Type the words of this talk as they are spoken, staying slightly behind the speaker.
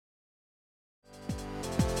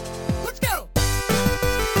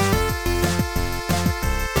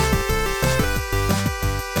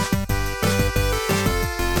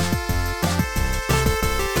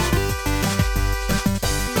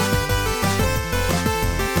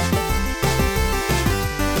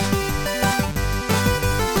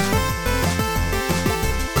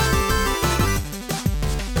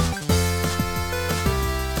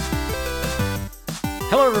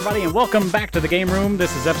everybody, and welcome back to the Game Room.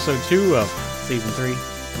 This is episode 2 of Season 3.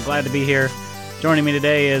 I'm glad to be here. Joining me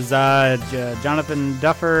today is Jonathan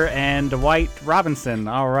Duffer and Dwight Robinson.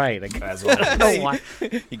 All right. I don't know why.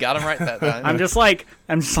 You got him right that time. I'm just like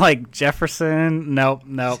Jefferson. Nope,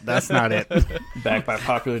 that's not it. Back by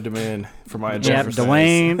popular demand for my Yep,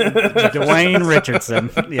 Jefferson. Dwayne Richardson.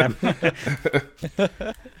 Yep.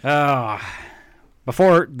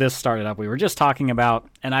 Before this started up, we were just talking about,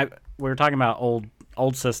 we were talking about old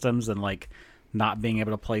systems and like not being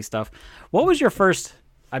able to play stuff. What was your first?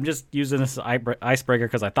 I'm just using this as icebreaker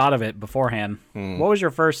because I thought of it beforehand. What was your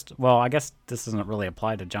first? Well, I guess this doesn't really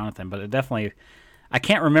apply to Jonathan, but it definitely. I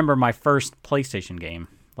can't remember my first PlayStation game,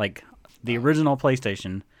 like the original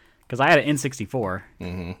PlayStation, because I had an N64,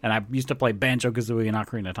 and I used to play Banjo-Kazooie and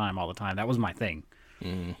Ocarina of Time all the time. That was my thing.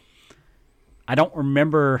 I don't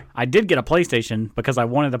remember. I did get a PlayStation because I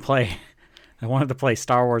wanted to play. I wanted to play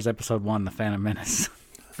Star Wars Episode 1: The Phantom Menace.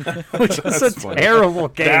 Which was a terrible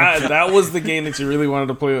game. That was the game that you really wanted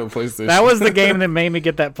to play on PlayStation. That was the game that made me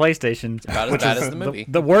get that PlayStation. About as bad as the movie.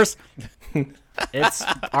 The worst. It's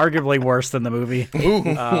arguably worse than the movie.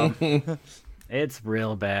 It's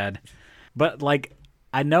real bad. But like,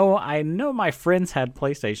 I know my friends had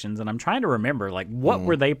PlayStations, and I'm trying to remember like what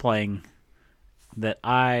were they playing that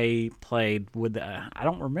I played with. I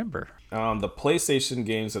don't remember. The PlayStation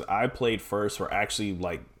games that I played first were actually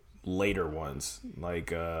like later ones,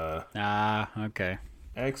 like okay.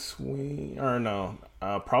 X-Wing, or no,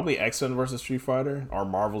 probably X-Men versus Street Fighter, or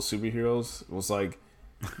Marvel Superheroes was like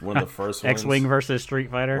one of the first ones. X-Wing versus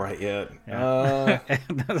Street Fighter. Right, yeah.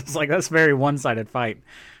 That's a very one-sided fight.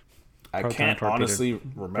 I can't honestly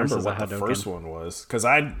remember what the first one was, because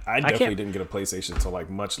I definitely didn't get a PlayStation until like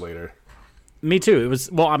much later. Me too. It was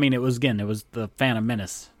the Phantom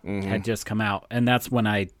Menace had just come out, and that's when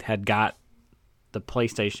I had got the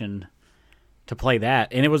PlayStation to play that,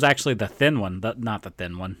 and it was actually the thin one, not the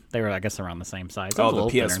thin one. They were, I guess, around the same size. Oh,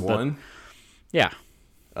 the PS1. Yeah.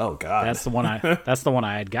 Oh God. That's the one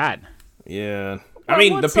I had got. Yeah. I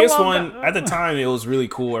mean, the PS1 at the time it was really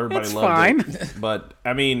cool. Everybody loved it. But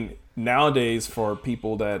I mean, nowadays for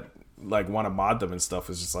people that like want to mod them and stuff,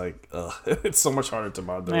 it's just like, it's so much harder to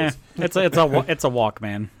mod those. It's a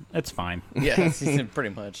Walkman. It's fine. Yeah, pretty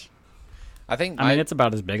much. I mean, it's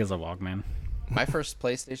about as big as a Walkman. My first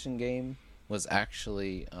PlayStation game was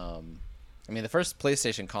actually, the first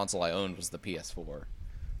PlayStation console I owned was the PS4,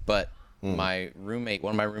 but one of my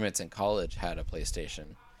roommates in college had a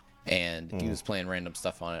PlayStation, and he was playing random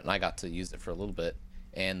stuff on it, and I got to use it for a little bit.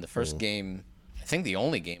 And the first game, I think the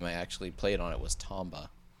only game I actually played on it was Tomba.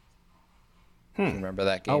 You remember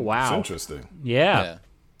that game? Oh wow, that's interesting. Yeah.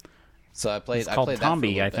 So I played. It's called that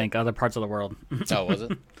Tombi, I think, other parts of the world. Oh, was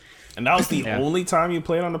it? And that was the only time you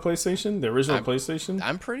played on the PlayStation, the original PlayStation?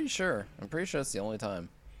 I'm pretty sure. It's the only time.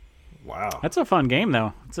 Wow. That's a fun game,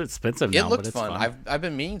 though. It's expensive now, looked but it's fun. I've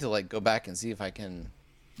been meaning to like go back and see if I can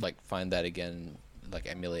like find that again, like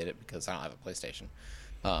emulate it, because I don't have a PlayStation.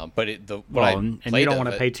 But you don't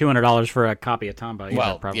want to pay $200 for a copy of Tomba.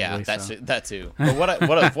 Probably. Yeah, that too. But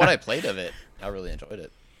what I played of it, I really enjoyed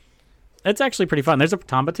it. It's actually pretty fun. There's a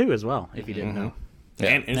Tomba 2 as well, if you didn't know. Yeah.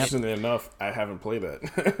 And interestingly enough, I haven't played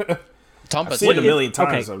that. Tomba I've seen it a million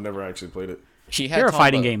times. Okay. I've never actually played it. You're a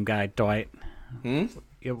fighting game guy, Dwight. Is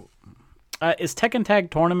Tekken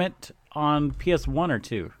Tag Tournament on PS1 or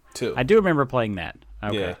 2? 2. I do remember playing that.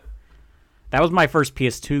 Okay. Yeah. That was my first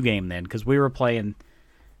PS2 game then, because we were playing...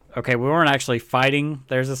 Okay, we weren't actually fighting.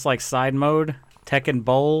 There's this like side mode, Tekken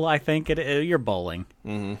Bowl, I think. You're bowling.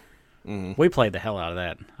 We played the hell out of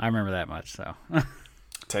that. I remember that much, so...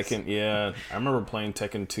 Tekken, yeah. I remember playing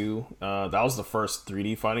Tekken 2. That was the first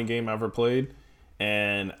 3D fighting game I ever played,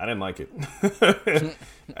 and I didn't like it.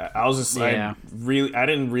 I was just I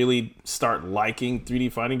didn't really start liking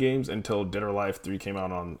 3D fighting games until Dead or Alive 3 came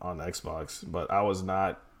out on Xbox, but I was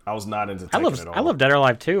not into Tekken at all. I love Dead or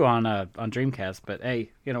Alive 2 on Dreamcast, but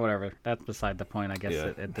hey, whatever. That's beside the point, I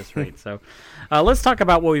guess, at this rate. So let's talk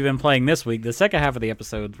about what we've been playing this week. The second half of the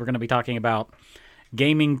episode, we're going to be talking about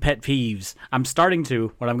gaming pet peeves.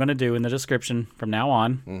 What I'm going to do in the description from now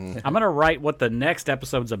on, I'm going to write what the next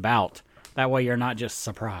episode's about. That way you're not just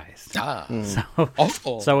surprised.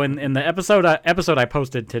 So in the episode I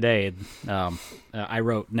posted today, I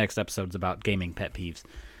wrote next episode's about gaming pet peeves.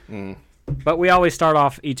 But we always start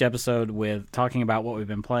off each episode with talking about what we've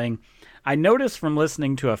been playing. I noticed from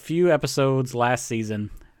listening to a few episodes last season,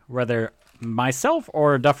 whether myself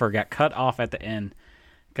or Duffer got cut off at the end,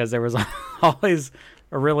 because there was always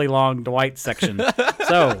a really long Dwight section.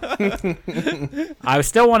 So I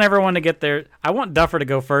still want everyone to get there. I want Duffer to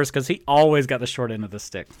go first because he always got the short end of the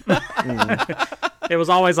stick. It was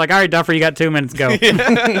always like, all right, Duffer, you got 2 minutes, go.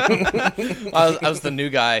 I was the new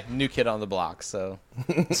guy, new kid on the block. So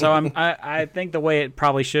I think the way it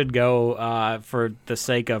probably should go, for the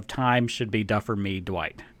sake of time, should be Duffer, me,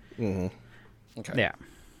 Dwight. Mm-hmm. Okay. Yeah.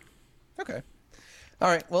 Okay. All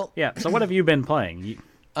right. Well. Yeah. So what have you been playing?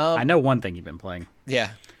 I know one thing you've been playing.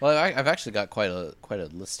 Yeah. Well, I've actually got quite a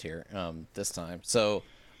list here this time. So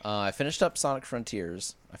I finished up Sonic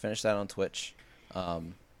Frontiers. I finished that on Twitch. I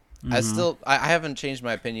haven't changed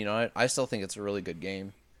my opinion on it. I still think it's a really good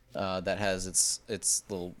game that has its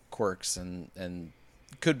little quirks and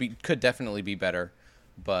could definitely be better.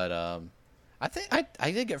 But I think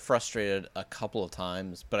I did get frustrated a couple of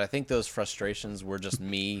times, but I think those frustrations were just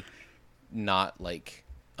me not like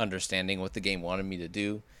understanding what the game wanted me to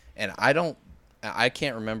do, and I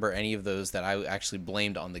can't remember any of those that I actually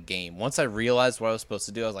blamed on the game. Once I realized what I was supposed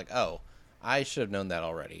to do, I was like, oh, I should have known that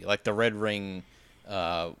already. Like the red ring,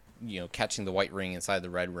 catching the white ring inside the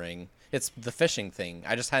red ring. It's the fishing thing.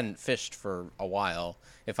 I just hadn't fished for a while.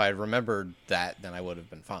 If I remembered that, then I would have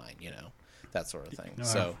been fine, that sort of thing.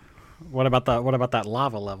 So what about that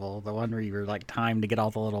lava level, the one where you were like timed to get all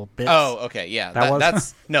the little bits? Oh, okay, yeah.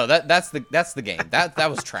 That's the game. That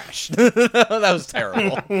was trash. That was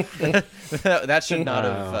terrible. That should not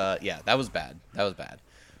have. That was bad. That was bad.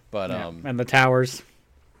 But and the towers.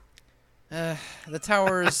 The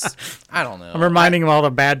towers. I don't know. I'm reminding him all the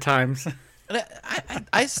bad times.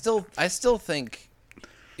 I still think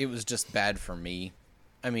it was just bad for me.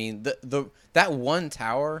 I mean, that one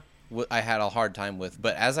tower I had a hard time with,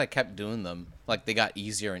 but as I kept doing them, like they got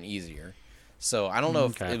easier and easier. So I don't know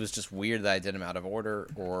if it was just weird that I did them out of order,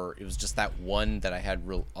 or it was just that one that I had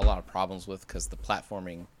a lot of problems with because the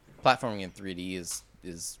platforming in 3D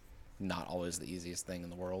is not always the easiest thing in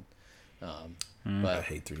the world. But I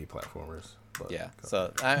hate 3D platformers. But yeah,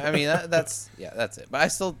 so I mean that's it. But I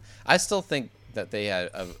still think that they had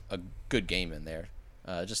a good game in there.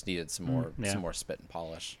 Just needed some more spit and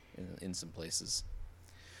polish in some places.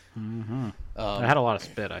 I had a lot of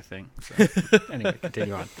spit, I think. So. Anyway,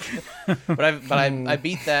 continue on. but I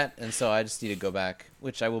beat that, and so I just need to go back,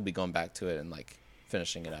 which I will be going back to it and like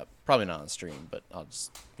finishing it up. Probably not on stream, but I'll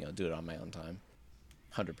just do it on my own time.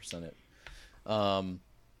 100% it.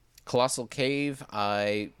 Colossal Cave,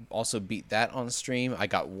 I also beat that on stream. I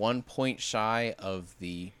got 1 point shy of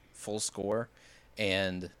the full score,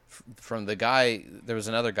 and from the guy, there was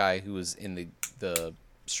another guy who was in the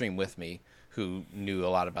stream with me who knew a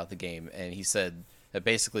lot about the game, and he said that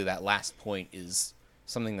basically that last point is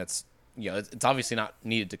something that's it's obviously not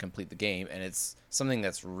needed to complete the game, and it's something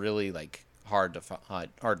that's really like hard to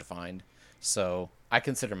find. So I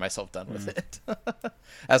consider myself done with it.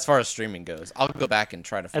 As far as streaming goes, I'll go back and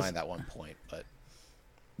try to find that 1 point. But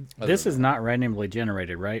this is not randomly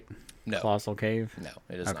generated, right? No. Colossal Cave. No,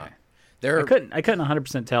 it is not. I couldn't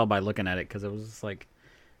 100% tell by looking at it because it was just like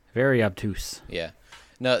very obtuse. Yeah.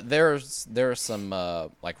 No, there are some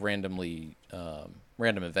like random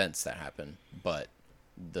events that happen, but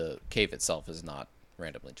the cave itself is not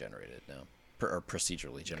randomly generated, no, or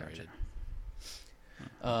procedurally generated.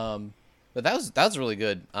 But that was really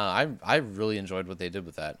good. I really enjoyed what they did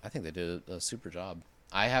with that. I think they did a super job.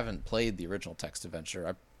 I haven't played the original text adventure.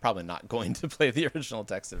 I'm probably not going to play the original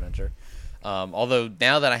text adventure. Although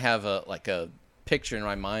now that I have a picture in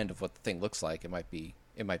my mind of what the thing looks like, it might be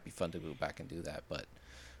fun to go back and do that. But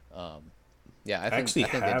I think they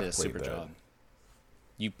did a super job.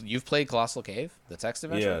 You've played Colossal Cave, the text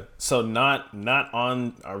adventure? Yeah. So not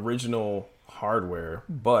on original hardware,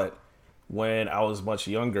 but when I was much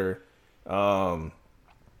younger, one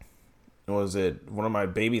of my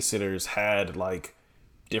babysitters had like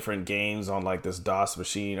different games on like this DOS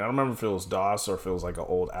machine. I don't remember if it was DOS or if it was like an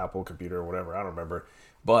old Apple computer or whatever. I don't remember.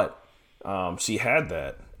 But she had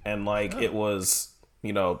that, and like it was,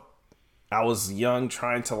 I was young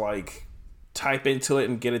trying to like type into it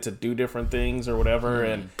and get it to do different things or whatever,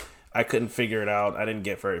 and I couldn't figure it out. I didn't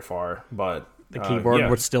get very far, but the keyboard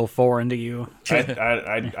was still foreign to you.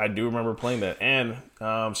 I do remember playing that, and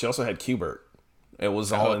she also had Qbert. It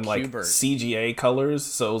was all in like CGA colors,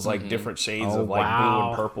 so it was like different shades of like blue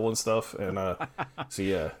and purple and stuff. And so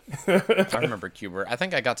yeah, I remember Qbert. I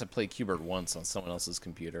think I got to play Qbert once on someone else's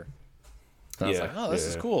computer. So I was like, oh, this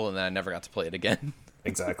is cool, and then I never got to play it again.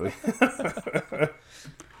 Exactly.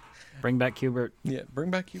 Bring back Qbert. Yeah,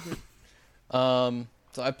 bring back Qbert.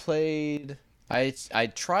 So I played.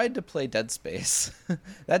 I tried to play Dead Space.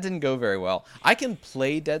 That didn't go very well. I can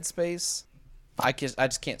play Dead Space. I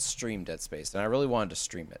just can't stream Dead Space, and I really wanted to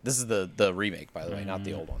stream it. This is the remake, by the way, not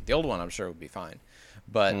the old one. The old one I'm sure would be fine,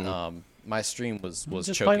 but my stream was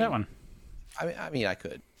just choking. play that one. I mean, I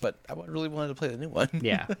could, but I really wanted to play the new one.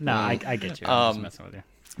 Yeah, no, I get you. I'm just messing with you.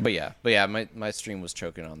 But yeah, my stream was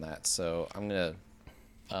choking on that, so I'm gonna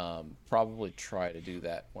probably try to do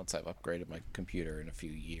that once I've upgraded my computer in a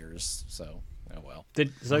few years. So, oh well.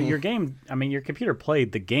 So your game, I mean, your computer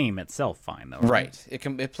played the game itself fine though, right? It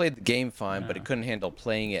played the game fine, but it couldn't handle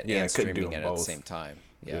playing it and streaming it at the same time.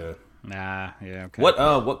 Yeah. Nah. Yeah. Okay.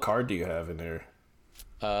 What card do you have in there?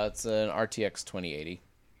 It's an RTX 2080.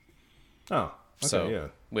 Oh. Okay, so,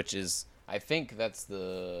 which is, I think that's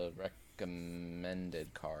the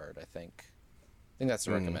recommended card. I think that's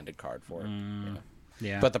the recommended card for it.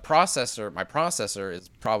 Yeah. But my processor is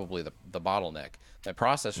probably the bottleneck. That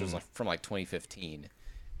processor is from like 2015,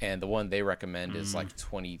 and the one they recommend is like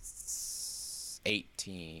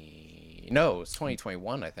 2018. No, it's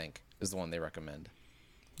 2021. I think is the one they recommend.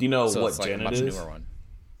 Do you know so what it's like gen a much it is? newer one.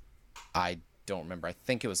 I don't remember. I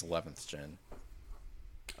think it was 11th gen.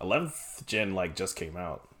 11th gen just came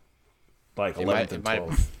out. Like 11th and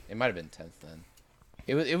 12th. It might have been 10th then.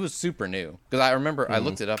 It was super new because I remember I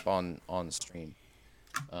looked it up on the stream.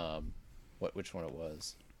 Which one it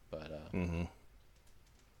was, but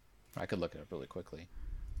I could look it up really quickly.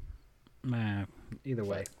 Either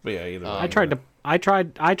way. But yeah, either way. I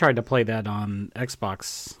tried to play that on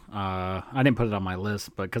Xbox. I didn't put it on my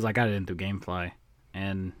list, but because I got it into GameFly,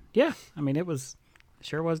 and yeah, I mean it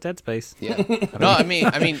sure was Dead Space. Yeah. No, I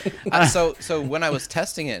mean, so when I was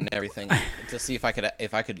testing it and everything to see if I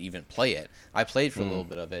could even play it, I played for a little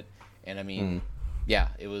bit of it, and I mean, yeah,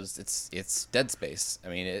 it's Dead Space. I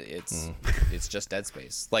mean, it's just Dead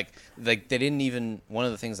Space. Like they didn't even, one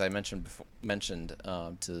of the things I mentioned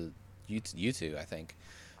to you two, I think,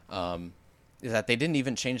 is that they didn't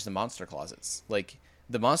even change the monster closets. Like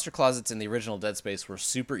the monster closets in the original Dead Space were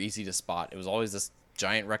super easy to spot. It was always this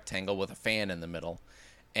giant rectangle with a fan in the middle,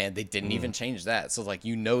 and they didn't even change that. So like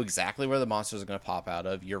exactly where the monsters are going to pop out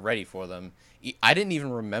of. You're ready for them. I didn't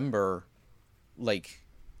even remember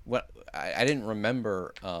I didn't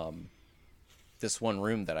remember this one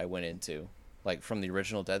room that I went into from the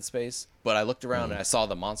original Dead Space, but I looked around and I saw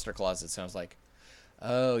the monster closets and I was like,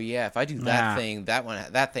 oh yeah, if I do that thing,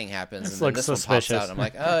 that thing happens, This and then looks this suspicious. one pops out. I'm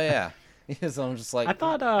like, oh yeah. So I'm just like, I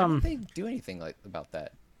thought why didn't they do anything about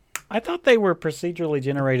that? I thought they were procedurally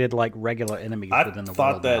generated like regular enemies within the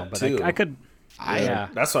world. That but too. I could. Yeah,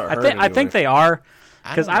 that's what I heard. I think they are,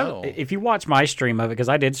 because I don't know. if you watch my stream of it, because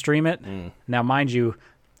I did stream it. Now, mind you,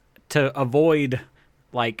 to avoid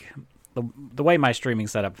the way my streaming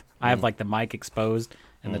set up, I have the mic exposed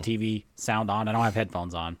and the TV sound on. I don't have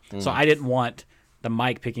headphones on, so I didn't want the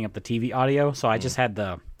mic picking up the TV audio. So I just had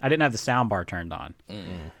I didn't have the sound bar turned on.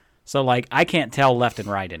 So I can't tell left and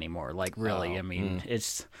right anymore. Really, I mean,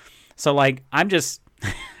 it's so I'm just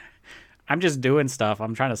I'm just doing stuff.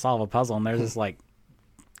 I'm trying to solve a puzzle, and there's this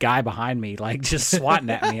guy behind me just swatting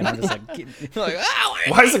at me, and I'm just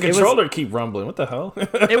why does the controller keep rumbling? What the hell?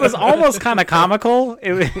 It was almost kind of comical.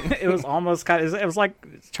 It was almost kind of, it was like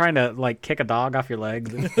trying to kick a dog off your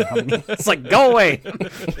legs. It's go away.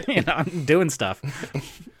 I'm doing stuff.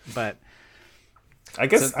 But I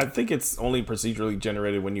guess I think it's only procedurally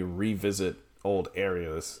generated when you revisit old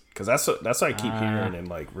areas, because that's what I keep hearing in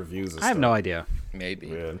reviews and stuff. I have no idea. Maybe.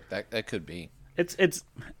 Yeah. That could be. It's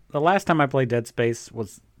the last time I played Dead Space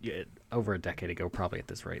was over a decade ago, probably at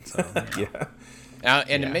this rate. So Yeah.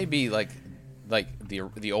 It may be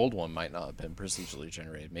the old one might not have been procedurally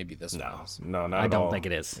generated. Maybe this one is. No, not I at don't all. think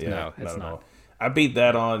it is. Yeah, No, it's at not. all. I beat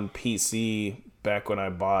that on PC back when I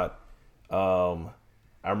bought.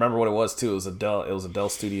 I remember what it was too. It was a Dell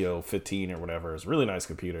Studio 15 or whatever. It was a really nice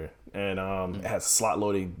computer, and it has slot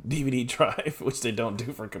loading DVD drive, which they don't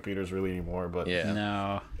do for computers really anymore. But Yeah.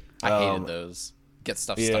 No. I hated those. Get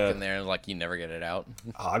stuff stuck in there and you never get it out.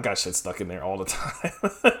 Oh, I got shit stuck in there all the time.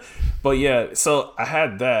 But yeah, so I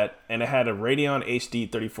had that, and it had a Radeon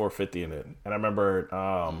HD 3450 in it. And I remember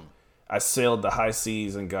I sailed the high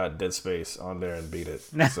seas and got Dead Space on there and beat it.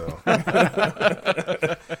 So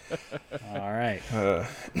All right. I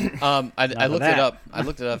looked that. it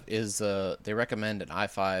up. Is they recommend an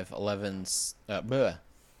i5 11's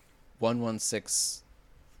 116.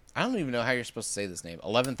 I don't even know how you're supposed to say this name.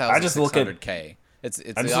 11,600K. It's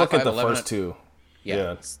I just the look at i5 the 11 first two.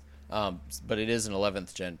 Yeah. But it is an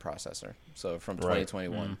 11th gen processor, so from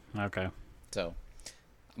 2021. Okay. So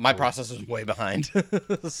my processor's way behind.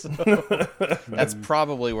 So that's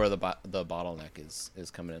probably where the bottleneck is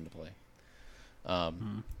coming into play.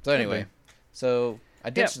 So anyway, so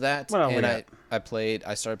I ditched that, what else we and got?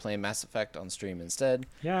 I started playing Mass Effect on stream instead.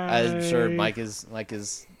 Yeah. I'm sure Mike is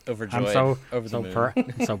overjoyed. I'm over the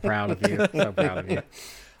moon. so proud of you. So proud of you.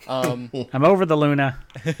 I'm over the Luna.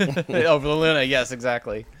 Over the Luna, yes,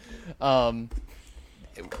 exactly. We're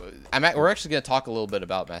actually going to talk a little bit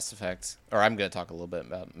about Mass Effect, or I'm going to talk a little bit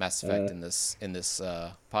about Mass Effect in this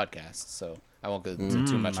podcast. So I won't go into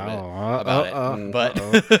too much of it about it. But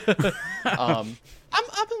I'm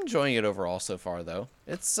enjoying it overall so far, though.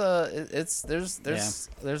 It's there's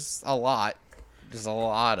a lot. There's a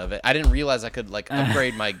lot of it. I didn't realize I could like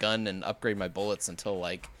upgrade my gun and upgrade my bullets until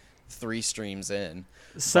like 3 streams in.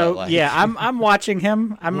 So like, I'm watching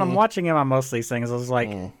him. I'm watching him on most of these things. I was like,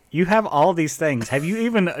 you have all these things. Have you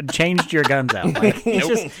even changed your guns out? Like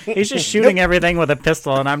he's just shooting everything with a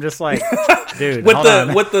pistol, and I'm just like, dude, with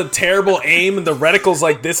the terrible aim and the reticle's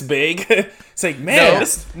like this big. It's like, man, I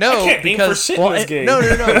can't aim for shit in this game.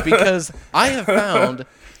 No, because I have found.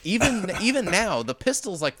 Even now, the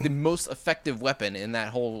pistol's like the most effective weapon in that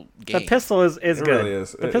whole game. The pistol is good. Really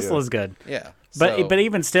is. The pistol is good. Yeah. But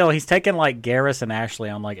even still, he's taking like Garrus and Ashley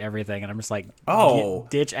on like everything, and I'm just like,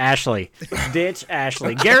 ditch Ashley, ditch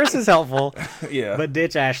Ashley. Garrus is helpful, but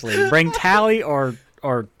ditch Ashley. Bring Tali or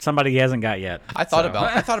somebody he hasn't got yet. I thought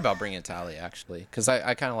about bringing Tali actually, because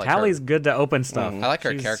I kind of like Tali's her. good to open stuff. I like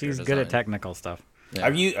her character. She's good at technical stuff. Yeah.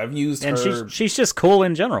 I've used her, and she's just cool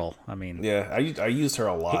in general. I mean, I used her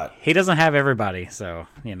a lot. He doesn't have everybody, so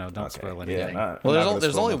don't spoil anything.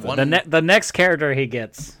 There's only one. The next character he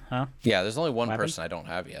gets, huh? Yeah, there's only one person I don't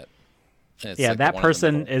have yet. Yeah, like that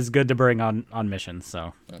person is good to bring on missions.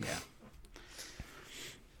 So okay.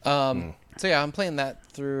 So yeah, I'm playing that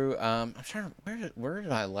through. I'm trying to where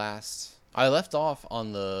did I last? I left off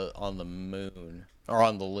on the moon. Or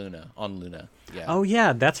on Luna. Yeah. Oh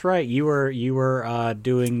yeah, that's right. You were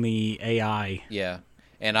doing the AI. Yeah,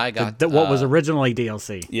 and I got what was originally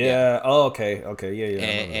DLC. Yeah. Oh, okay. Yeah.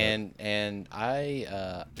 And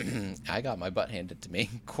I I got my butt handed to me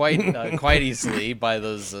quite easily by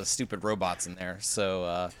those stupid robots in there.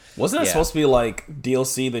 So wasn't it supposed to be like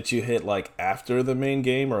DLC that you hit like after the main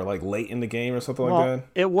game or like late in the game or something like that?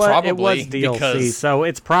 It was DLC, so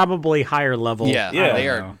it's probably higher level.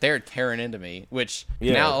 Yeah. They're tearing into me, which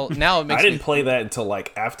now it makes. I didn't play that until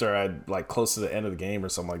like after I like close to the end of the game or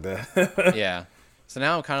something like that. Yeah. So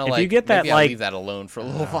now I'm kind of like, you get that, maybe I'll leave that alone for a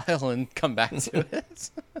little while and come back to it.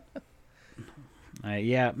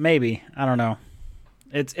 Yeah, maybe. I don't know.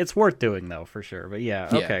 It's worth doing though, for sure. But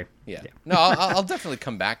okay. Yeah. No, I'll definitely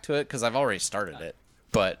come back to it because I've already started it.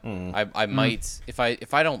 But I might if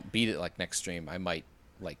I don't beat it like next stream, I might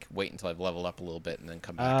like wait until I've leveled up a little bit and then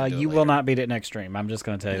come back. You will not beat it next stream. I'm just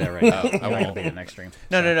going to tell you that right now. I won't beat it next stream.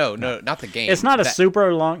 No, not the game. It's not a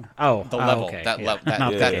super long. The level. Okay. That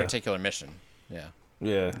particular mission. Yeah.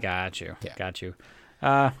 Yeah. Got you.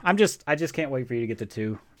 I just can't wait for you to get to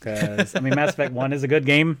 2 because I mean Mass Effect 1 is a good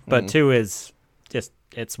game, but 2 is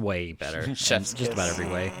it's way better. Just about every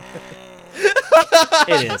way.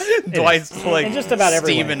 It is. Dwight's like and just about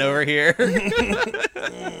steaming over here.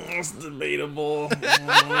 It's debatable.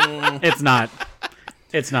 It's not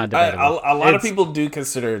debatable. A lot of people do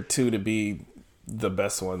consider 2 to be the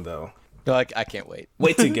best one though. No, I can't wait.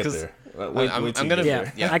 Wait to get there. I'm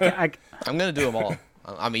gonna do them all.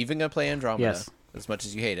 I'm even gonna play Andromeda. Yes. As much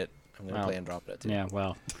as you hate it, I'm gonna play Andromeda too. Yeah,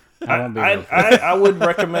 well, I would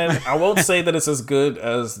recommend. I won't say that it's as good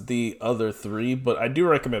as the other 3, but I do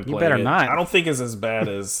recommend playing it. You better not. I don't think it's as bad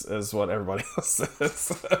as what everybody else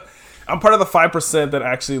says. I'm part of the 5% that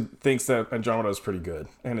actually thinks that Andromeda is pretty good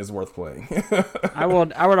and is worth playing. I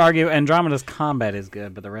would argue Andromeda's combat is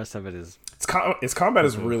good, but the rest of it is its combat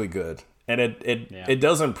is really good. And it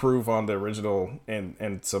does improve on the original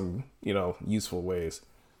in some useful ways.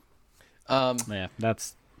 Yeah,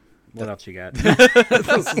 that's what else you got?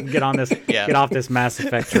 Let's get on this. Yeah. Get off this Mass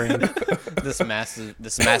Effect train. this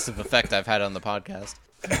massive effect I've had on the podcast.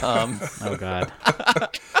 Oh God.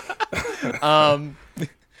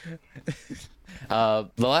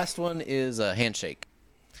 The last one is Handshake.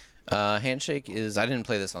 Handshake is I didn't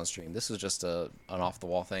play this on stream. This was just an off the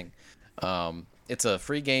wall thing. It's a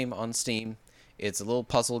free game on Steam. It's a little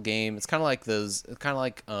puzzle game. It's kind of like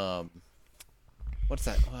what's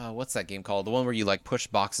that game called? The one where you like push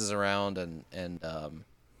boxes around and kind of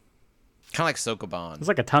like Sokoban. There's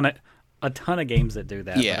like a ton of games that do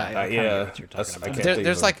that. Yeah, but I get what you're talking about.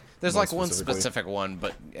 There's like one specific one,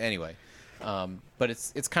 but anyway, but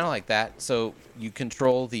it's kind of like that. So you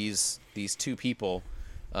control these 2 people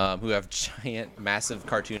who have giant, massive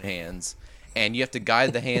cartoon hands. And you have to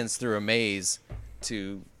guide the hands through a maze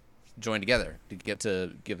to join together to get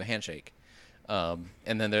to give a handshake. And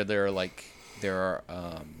then there are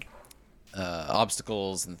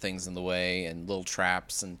obstacles and things in the way and little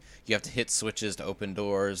traps, and you have to hit switches to open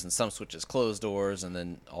doors, and some switches close doors, and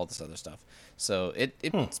then all this other stuff. So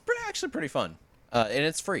it's actually pretty fun. and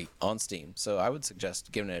it's free on Steam. So I would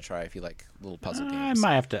suggest giving it a try if you like little puzzle games.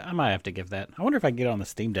 I might have to give that. I wonder if I can get it on the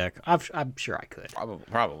Steam Deck. I'm sure I could.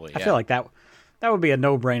 Probably. I feel like that would be a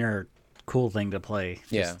no-brainer, cool thing to play.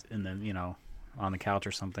 Yeah. And then on the couch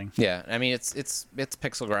or something. Yeah, I mean it's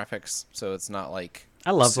pixel graphics, so it's not like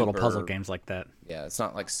I love little puzzle games like that. Yeah, it's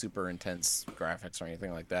not like super intense graphics or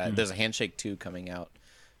anything like that. There's a Handshake 2 coming out.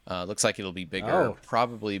 Looks like it'll be bigger. Oh.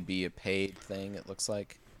 Probably be a paid thing. It looks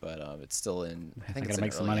like, but it's still in. I think it's gotta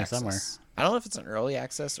make some money somewhere. I don't know if it's an early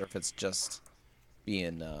access or if it's just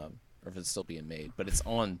being, or if it's still being made. But it's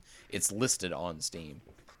on. It's listed on Steam.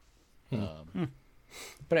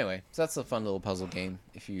 But anyway, so that's a fun little puzzle game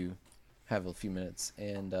if you have a few minutes.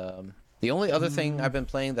 And the only other thing I've been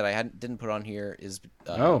playing that I didn't put on here is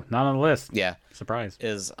not on the list. Yeah, surprise.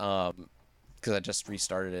 Is because I just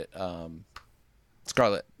restarted it.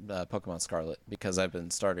 Scarlet, Pokemon Scarlet, because I'm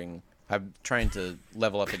trying to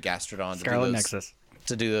level up a Gastrodon Scarlet Nexus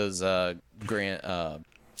to do those the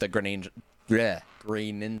Greninja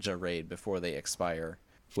raid before they expire,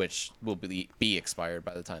 which will be expired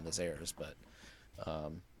by the time this airs. But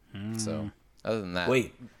so other than that,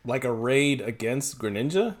 wait, like a raid against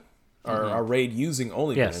Greninja, or a raid using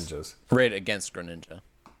only Greninjas? Raid against Greninja.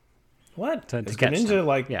 What? Is Greninja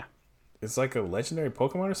like? Yeah. It's like a legendary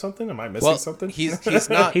Pokemon or something. Am I missing something? He's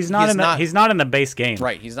not. He's not in the base game.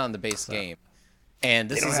 Right. He's not in the base game. And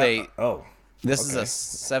this is a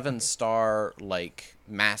 7-star like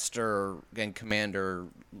master and commander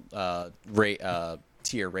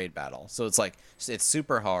tier raid battle. So it's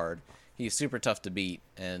super hard. He's super tough to beat,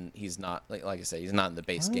 and he's not like I said, he's not in the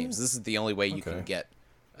base games. This is the only way you can get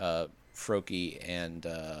Froakie and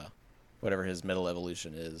whatever his middle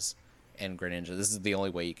evolution is. And Greninja. This is the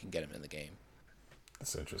only way you can get him in the game.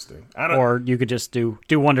 That's interesting. Or you could just do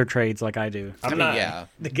wonder trades like I do. I'm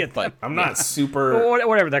not super.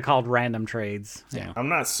 Whatever they're called, random trades. Yeah. I'm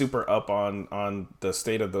not super up on the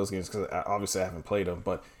state of those games because obviously I haven't played them.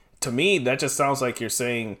 But to me, that just sounds like you're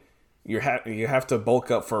saying you have to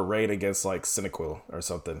bulk up for a raid against like Cyndaquil or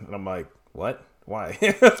something, and I'm like, what? Why?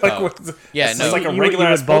 It's like a regular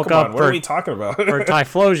ass Pokemon. What are we talking about? For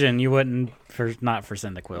Typhlosion, you wouldn't. Not for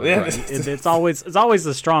Cyndaquil. Yeah. Right? It's always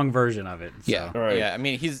the strong version of it. So. Yeah, right. Yeah. I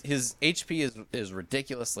mean, his HP is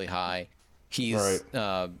ridiculoly high. He's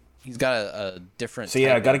right. He's got a different. So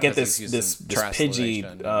yeah, I got to get this Pidgey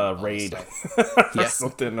raid or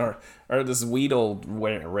something, or this Weedle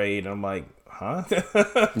raid. I'm like, huh?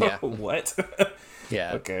 Yeah. What?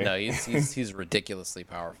 Yeah. Okay. No, he's ridiculously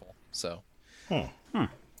powerful. So.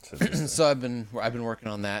 So I've been working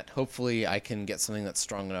on that. Hopefully I can get something that's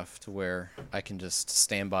strong enough to where I can just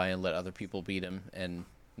stand by and let other people beat him and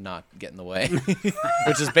not get in the way.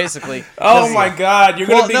 Which is basically oh my god, you're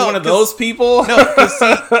gonna be one of those people? No,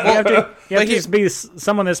 you have to just be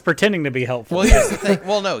someone that's pretending to be helpful. Well, here's the thing.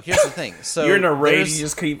 Here's the thing. So you're in a raid, you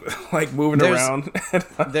just keep like moving around.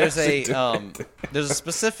 There's a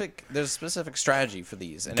specific strategy for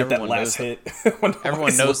these, and get everyone that last knows hit.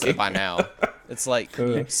 Everyone knows that by now. It's like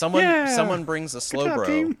someone brings a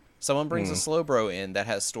Slowbro. Someone brings a Slowbro in that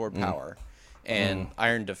has stored power and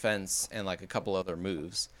Iron Defense and like a couple other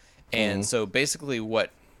moves. And so basically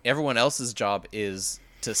what everyone else's job is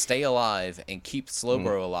to stay alive and keep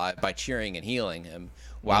Slowbro alive by cheering and healing him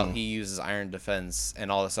while he uses Iron Defense and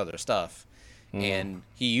all this other stuff. And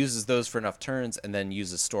he uses those for enough turns and then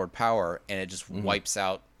uses stored power, and it just wipes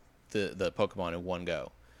out the Pokemon in one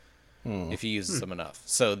go. If he uses them enough.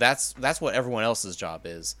 So that's what everyone else's job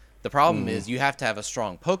is. The problem is you have to have a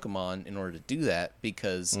strong Pokemon in order to do that,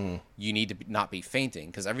 because you need to not be fainting,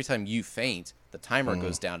 because every time you faint, the timer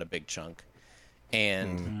goes down a big chunk.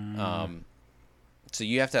 And so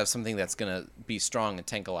you have to have something that's going to be strong and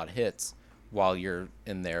tank a lot of hits while you're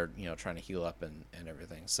in there, trying to heal up and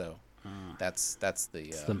everything. So that's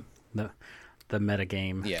the meta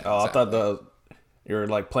game. Yeah. Oh, exactly. I thought you're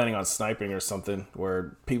like planning on sniping or something,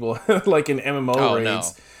 where people like in MMO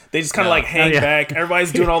raids, they just kind of like hang back.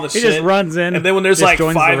 Everybody's doing all the shit. He just runs in, and then when there's like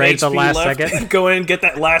 5 HP left, second. go in, get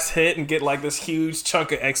that last hit, and get like this huge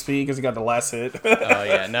chunk of XP because he got the last hit. Oh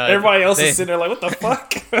yeah, no. Everybody else is sitting there like, what the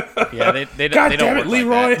fuck? Yeah, they God they damn don't it, work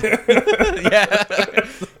Leroy. like that.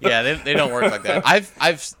 Yeah, they don't work like that.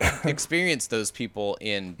 I've experienced those people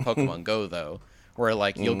in Pokemon Go though, where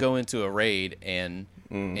like you'll go into a raid and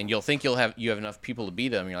you'll think you have enough people to beat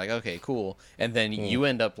them. You're like, okay, cool, and then you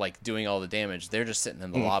end up like doing all the damage. They're just sitting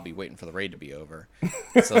in the lobby waiting for the raid to be over.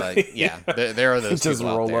 So like, there are those just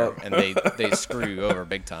people roll out there, up. and they screw you over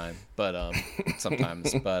big time. But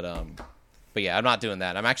sometimes, but yeah, I'm not doing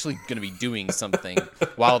that. I'm actually going to be doing something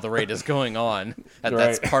while the raid is going on.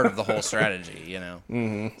 That's part of the whole strategy,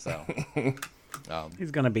 So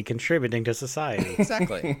He's going to be contributing to society.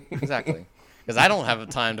 Exactly. Because I don't have the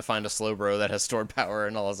time to find a Slowbro that has stored power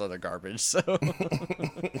and all this other garbage. So,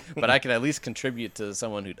 but I can at least contribute to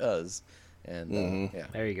someone who does. And yeah,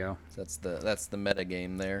 there you go. So that's the meta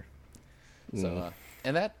game there. So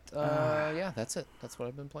and that yeah, that's it. That's what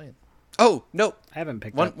I've been playing. Oh no, I haven't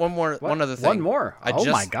picked one up. one other thing. One more.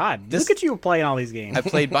 My God! Look at you playing all these games. I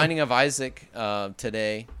played Binding of Isaac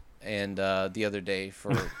today and the other day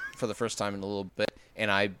for the first time in a little bit,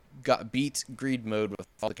 and I beat greed mode with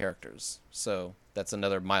all the characters. So that's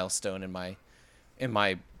another milestone in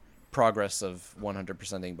my progress of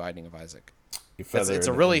 100%ing Binding of Isaac. It's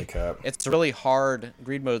a really hard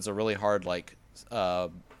greed mode's a really hard like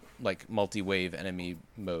multi-wave enemy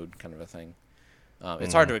mode kind of a thing.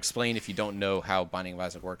 It's hard to explain if you don't know how Binding of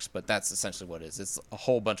Isaac works, but that's essentially what it is. It's a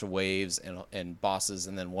whole bunch of waves and bosses,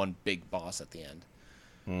 and then one big boss at the end.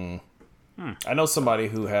 I know somebody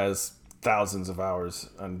who has thousands of hours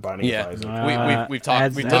on Binding of Isaac. We've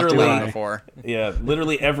talked about it before. Yeah,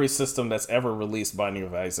 literally every system that's ever released Binding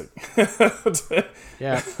of Isaac.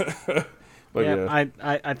 Yeah. But yeah.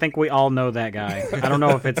 I think we all know that guy. I don't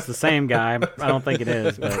know if it's the same guy. I don't think it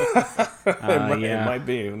is, but it might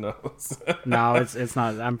be. Who knows? No, it's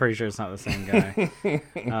not. I'm pretty sure it's not the same guy.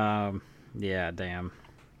 Yeah, damn.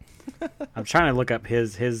 I'm trying to look up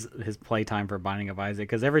his playtime for Binding of Isaac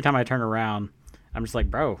because every time I turn around, I'm just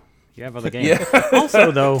like, bro, you have other games. Yeah.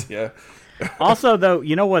 Also though,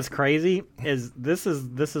 you know what's crazy is this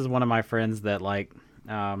is one of my friends that like.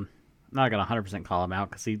 Not gonna 100% call him out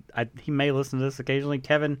because he may listen to this occasionally.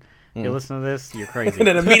 Kevin, you listen to this, you're crazy. And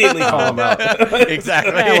then immediately call him out.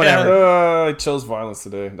 Exactly. Yeah, whatever. I chose violence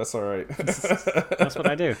today. That's all right. That's what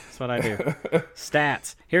I do.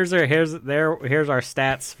 Stats. Here's our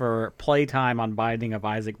stats for playtime on Binding of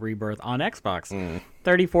Isaac Rebirth on Xbox.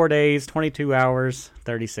 34 days, 22 hours,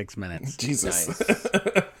 36 minutes. Jesus. Nice.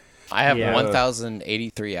 I have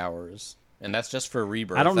 1,083 hours. And that's just for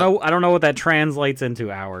Rebirth. I don't know what that translates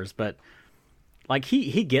into hours, but like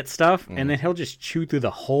he gets stuff and then he'll just chew through the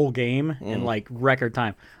whole game in like record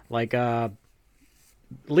time. Like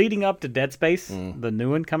leading up to Dead Space, the new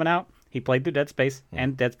one coming out, he played through Dead Space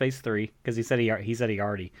and Dead Space 3 because he said he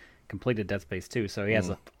already completed Dead Space 2, so he has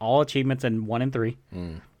all achievements in 1 and 3,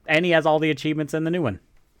 and he has all the achievements in the new one.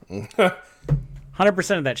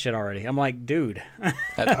 100% of that shit already. I'm like, dude.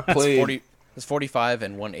 I played. It's 45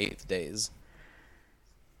 and 1/8 days.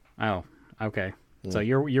 Oh, okay. So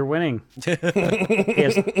you're winning. he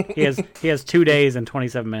has 2 days and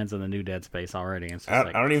 27 minutes in the new Dead Space already. And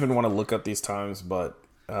I don't even want to look up these times, but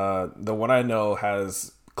the one I know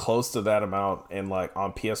has close to that amount in like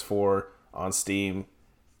on PS4, on Steam,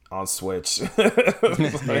 on Switch.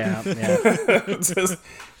 Yeah.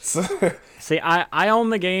 See, I own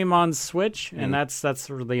the game on Switch, and that's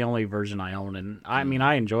sort of the only version I own, and I mean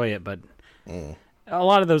I enjoy it, but a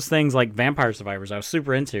lot of those things like Vampire Survivors I was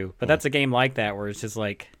super into, but that's a game like that where it's just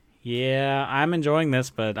like, yeah, I'm enjoying this,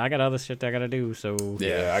 but I got other shit I gotta do, so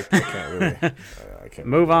I can't really. I can't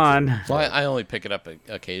move on. Well, I only pick it up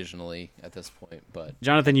occasionally at this point, but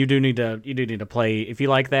Jonathan, you do need to play. If you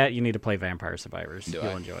like that, you need to play Vampire Survivors. You'll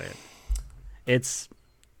enjoy it. It's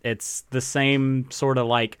the same sort of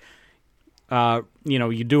like.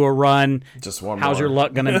 You do a run. Just one. How's more. your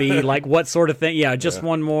luck gonna be? Like what sort of thing? Yeah, just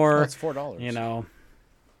one more. That's $4. You know.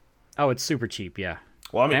 Oh, it's super cheap. Yeah.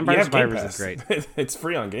 Well, I mean, Vampire Survivors is great. It's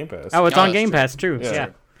free on Game Pass. Oh, it's on Game Pass too. Yeah.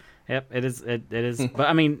 Yep, it is. It is. But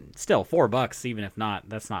I mean, still $4, even if not,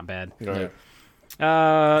 that's not bad. Right. It's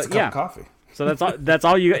a cup of coffee. So that's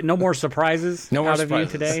all you. No more surprises. No more out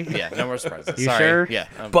surprises. of you today. Yeah, no more surprises. You Sorry. sure? Yeah.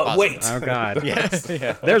 But positive. wait. Oh God. Yes.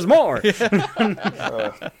 Yeah. There's more.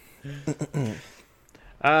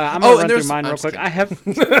 I'm gonna run through mine real quick. I have son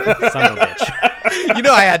of a bitch. You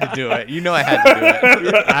know I had to do it.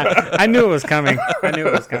 I knew it was coming.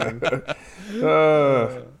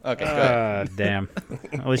 Okay, good. Damn.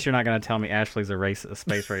 At least you're not going to tell me Ashley's a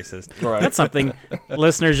space racist. Right. That's something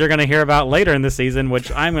listeners you're going to hear about later in the season,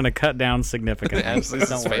 which I'm going to cut down significantly. Ashley's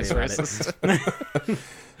Don't space worry racist. About it.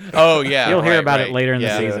 Oh yeah, you'll hear about it later in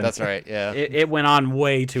the season. That's right. Yeah, it went on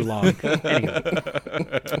way too long. Anyway,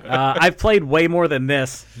 I've played way more than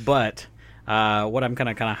this, but what I'm going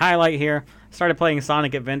to kind of highlight here. Started playing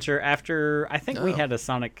Sonic Adventure after I think we had a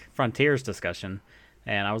Sonic Frontiers discussion,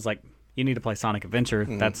 and I was like, you need to play Sonic Adventure.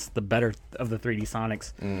 That's the better of the 3D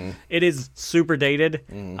Sonics. It is super dated,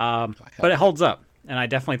 but it holds up, and I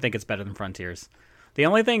definitely think it's better than Frontiers. The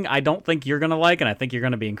only thing I don't think you're going to like, and I think you're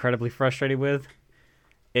going to be incredibly frustrated with,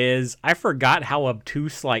 is I forgot how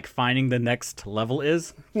obtuse like finding the next level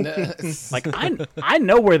is. Like I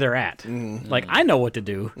know where they're at. Like I know what to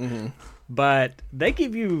do. But they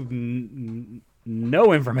give you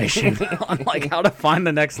no information on like how to find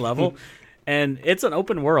the next level. And it's an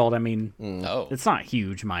open world. I mean, it's not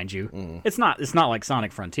huge, mind you. It's not like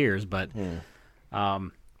Sonic Frontiers, but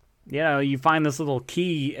you find this little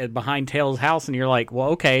key behind Tails' house, and you're like, well,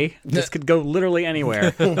 okay, this could go literally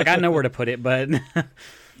anywhere. Like I know where to put it, but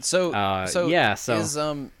So I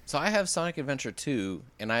have Sonic Adventure 2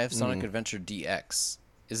 and I have Sonic Adventure DX.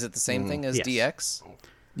 Is it the same thing as DX?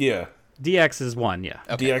 Yeah. DX is one, yeah.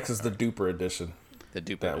 Okay. DX is the duper edition. The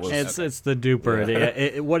duper edition. It's the duper.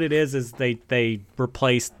 Yeah. What it is they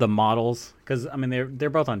replaced the models because I mean they're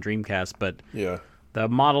both on Dreamcast, but the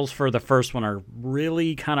models for the first one are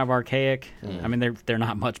really kind of archaic. I mean they're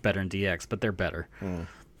not much better than DX, but they're better.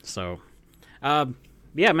 So,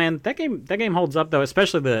 yeah, man, that game holds up though,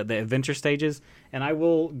 especially the adventure stages. And I'm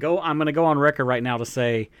gonna go on record right now to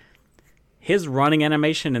say his running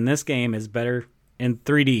animation in this game is better in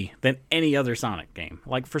 3D than any other Sonic game.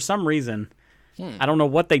 Like for some reason. I don't know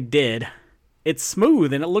what they did. It's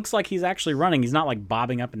smooth and it looks like he's actually running. He's not like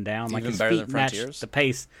bobbing up and down. Like his feet match the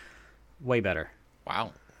pace way better.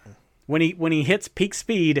 Wow. When he hits peak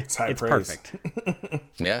speed, it's perfect.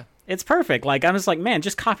 Yeah. It's perfect. Like I'm just like, man,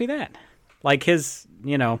 just copy that. Like his,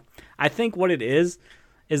 I think what it is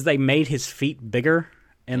they made his feet bigger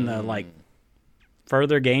in the like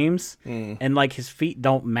further games and like his feet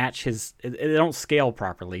don't match they don't scale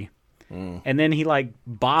properly. And then he like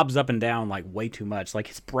bobs up and down like way too much. Like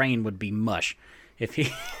his brain would be mush if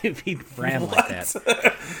he ran like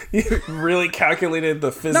that. You really calculated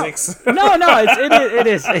the physics? No, it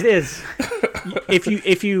is.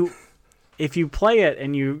 If you play it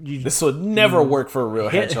and you this would never work for a real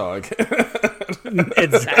hedgehog.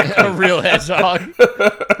 Exactly, a real hedgehog.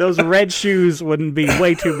 Those red shoes wouldn't be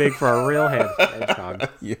way too big for a real hedgehog.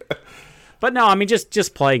 Yeah. But no, I mean,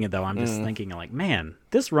 just playing it, though, I'm just thinking, like, man,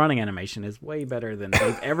 this running animation is way better than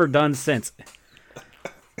they've ever done since.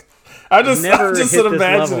 I'm just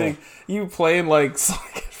imagining you playing, like,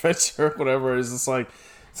 Sonic Adventure or whatever. It's just like,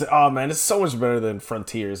 oh, man, it's so much better than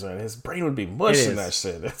Frontiers, man. His brain would be mush in that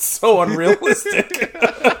shit. It's so unrealistic.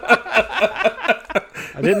 I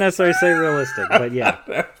didn't necessarily say realistic, but yeah.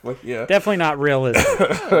 Definitely not realistic.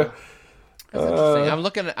 That's interesting. I'm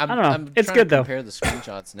looking at... I don't know. I'm it's trying good, to though. compare the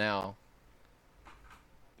screenshots now.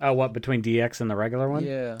 Oh, what, between DX and the regular one?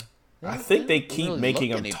 Yeah. I think they keep really making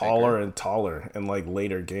look him any taller bigger. and taller in like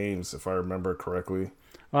later games, if I remember correctly.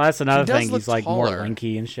 Well, that's another does thing. look He's like more taller.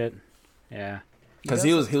 linky and shit. Yeah. Because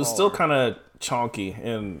he was still kind of chonky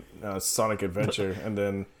in Sonic Adventure, and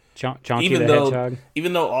then Chonky even the though Hedgehog.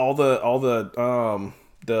 even though all the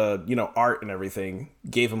art and everything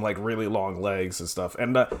gave him like really long legs and stuff,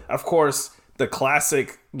 and of course the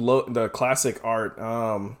classic art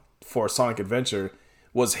for Sonic Adventure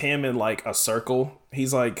was him in like a circle.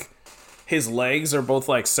 He's like, his legs are both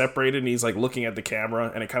like separated and he's like looking at the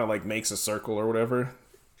camera and it kind of like makes a circle or whatever.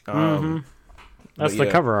 That's the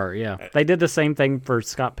cover art, yeah. They did the same thing for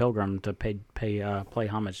Scott Pilgrim to play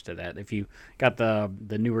homage to that. If you got the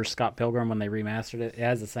newer Scott Pilgrim when they remastered it, it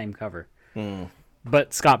has the same cover.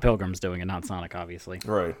 But Scott Pilgrim's doing it, not Sonic, obviously.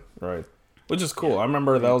 Right. Which is cool. I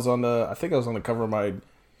remember that was I think I was on the cover of my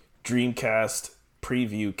Dreamcast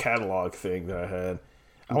preview catalog thing that I had.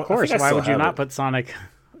 Of course, why would you not put Sonic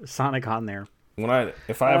on there?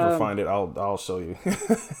 If I ever find it, I'll show you.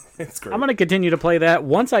 It's great. I'm going to continue to play that.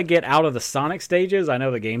 Once I get out of the Sonic stages, I know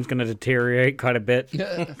the game's going to deteriorate quite a bit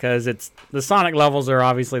because the Sonic levels are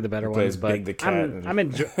obviously the better ones. But Big the Cat.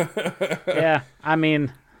 yeah, I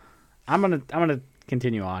mean, I'm gonna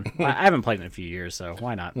continue on. I haven't played in a few years, so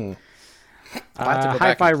why not?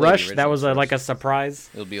 Hi-Fi Rush, that was like a surprise.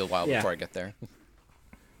 It'll be a while before I get there.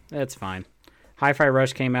 That's fine. Hi-Fi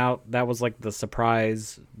Rush came out. That was like the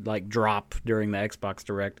surprise like drop during the Xbox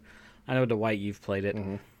Direct. I know Dwight, you've played it.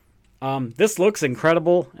 This looks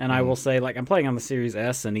incredible, and I will say, like, I'm playing on the Series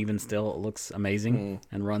S, and even still, it looks amazing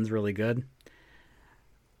and runs really good.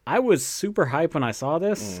 I was super hyped when I saw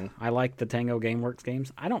this. I like the Tango Gameworks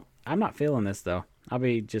games. I'm not feeling this though. I'll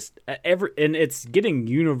be just and it's getting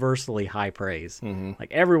universally high praise.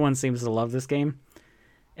 Like everyone seems to love this game,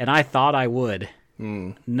 and I thought I would.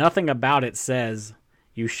 Nothing about it says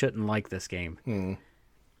you shouldn't like this game.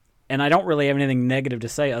 And I don't really have anything negative to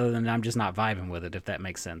say other than I'm just not vibing with it, if that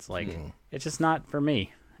makes sense. Like, it's just not for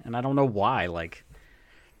me. And I don't know why. Like,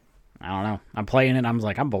 I don't know. I'm playing it and I'm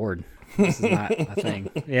like, I'm bored. This is not a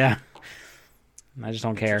thing. Yeah. I just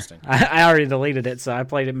don't care. I already deleted it, so I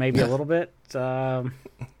played it maybe a little bit.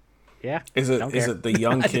 Yeah. Is it the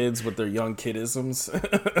young kids with their young kidisms?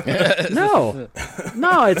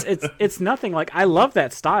 No, it's nothing. Like, I love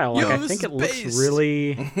that style. Like, I think it looks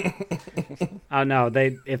really. Oh no,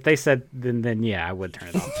 if they said then yeah, I would turn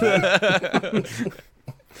it off.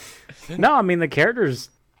 No, I mean the character's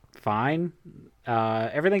fine.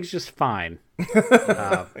 Everything's just fine.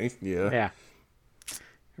 Yeah.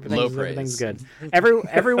 Everything's good.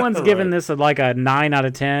 Everyone's given this like a 9 out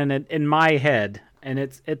of 10 in my head, and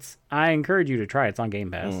it's. I encourage you to try it. It's on Game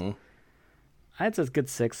Pass. It's a good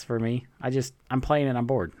 6 for me. I'm playing it. I'm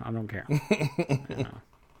bored. I don't care.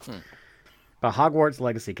 But Hogwarts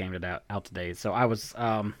Legacy came out today, so I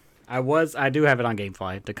do have it on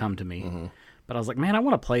GameFly to come to me. But I was like, man, I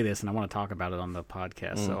want to play this and I want to talk about it on the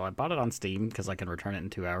podcast. So I bought it on Steam because I can return it in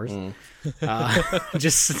 2 hours.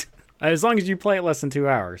 Just as long as you play it less than 2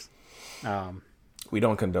 hours. We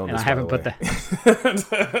don't condone this. I haven't put that.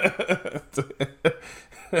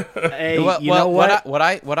 Hey, what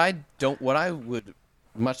I would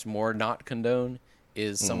much more not condone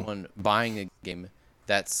is someone buying a game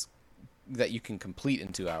that you can complete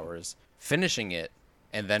in 2 hours, finishing it,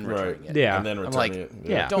 and then returning it. Yeah, and then returning it.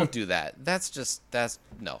 Yeah. Don't do that.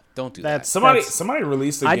 Don't do that. Somebody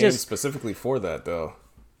released a game specifically for that though.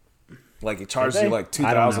 Like it charged you like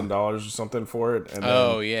 $2,000 or something for it. And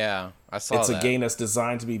yeah, I saw it's that. a game that's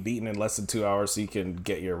designed to be beaten in less than 2 hours, so you can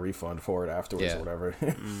get your refund for it afterwards or whatever.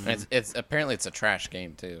 It's apparently it's a trash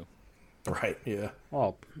game too. Right. Yeah.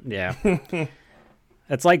 Well, yeah.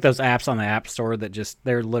 It's like those apps on the App Store that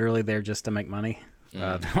they're literally there just to make money,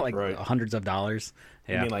 hundreds of dollars.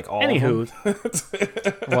 Yeah. You mean like all Anywho, of them?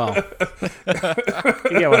 well,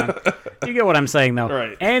 you get what I'm saying though.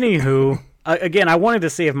 Right. Anywho, again, I wanted to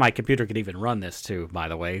see if my computer could even run this too. By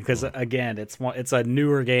the way, because again, it's a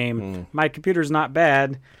newer game. My computer's not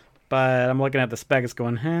bad, but I'm looking at the specs,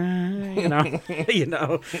 going, can I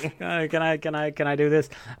do this?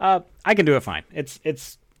 I can do it fine.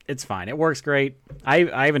 It's fine. It works great.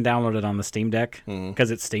 I even downloaded it on the Steam Deck because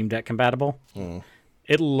it's Steam Deck compatible.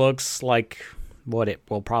 It looks like what it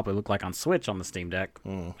will probably look like on Switch on the Steam Deck.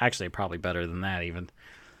 Actually, probably better than that even.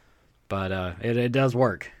 But it does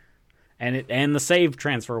work, and the save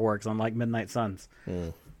transfer works unlike Midnight Suns.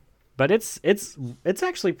 But it's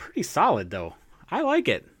actually pretty solid though. I like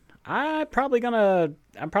it. I'm probably gonna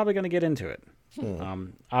get into it.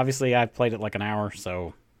 Obviously, I've played it like an hour,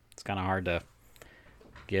 so it's kind of hard to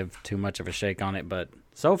give too much of a shake on it. But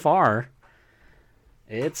so far,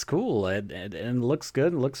 it's cool. It looks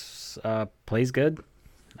good. Plays good.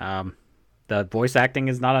 The voice acting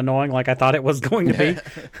is not annoying like I thought it was going to be.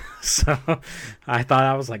 So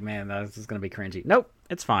I was like, man, this is going to be cringy. Nope,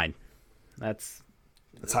 it's fine. It's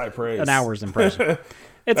high praise. An hour's impression.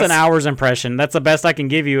 An hour's impression. That's the best I can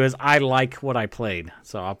give you is I like what I played.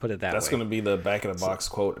 So I'll put it that way. That's going to be the back of the box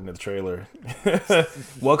quote in the trailer.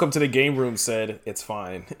 Welcome to the game room said, it's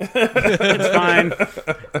fine. It's fine.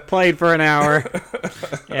 Played for an hour.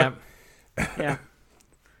 Yeah. Yeah.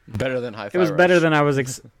 Better than Hi-Fi Rush. It was better than I was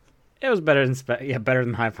It was better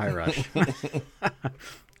than Hi-Fi Rush.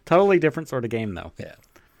 Totally different sort of game though. Yeah.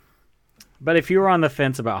 But if you were on the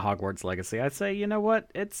fence about Hogwarts Legacy, I'd say, you know what?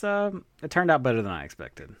 It turned out better than I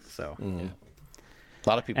expected. So, a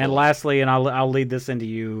lot of people. And lastly, and I'll lead this into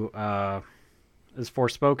you, is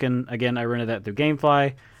Forspoken. Again, I rented that through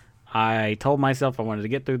GameFly. I told myself I wanted to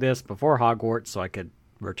get through this before Hogwarts so I could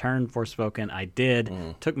return Forspoken. I did.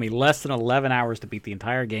 Took me less than 11 hours to beat the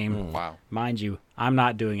entire game. Wow. Mind you, I'm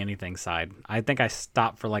not doing anything side. I think I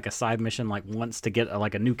stopped for like a side mission like once to get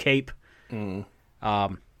a new cape.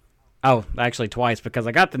 Oh, actually twice because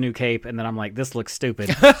I got the new cape and then I'm like, this looks stupid.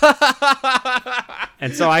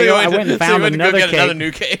 And so I went and found another cape. Another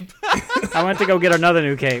new cape. I went to go get another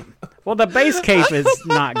new cape. Well, the base cape is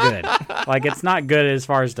not good. Like, it's not good as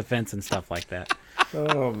far as defense and stuff like that.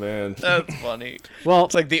 Oh, man. That's funny. Well,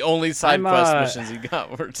 it's like the only side quest missions you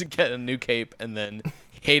got were to get a new cape and then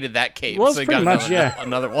hated that cape. Well, so you pretty got much,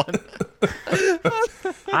 another one.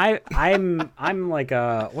 I'm like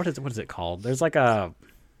what is it called? There's like a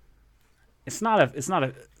it's not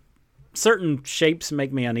a certain shapes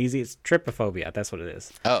make me uneasy. It's trypophobia. That's what it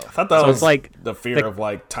is. Oh, I thought that was like the fear of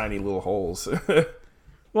like tiny little holes.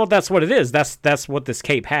 Well, that's what it is. That's what this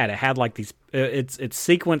cape had. It had like these it's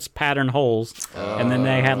sequence pattern holes, and then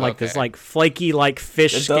they had like this like flaky like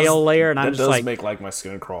fish scale layer, and I'm just like make like my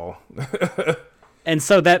skin crawl. And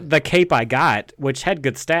so that the cape I got, which had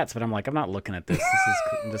good stats, but I'm like, I'm not looking at this.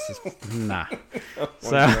 This is nah.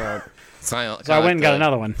 So I went and got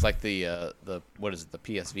another one. It's like the what is it? The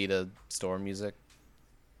PS Vita store music.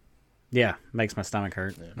 Yeah, makes my stomach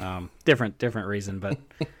hurt. Yeah. Different reason, but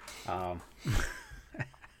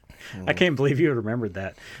I can't believe you remembered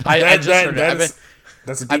that. I just heard it.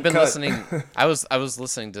 That's a deep I've been cut. listening. I was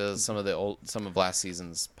listening to some of last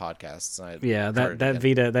season's podcasts. And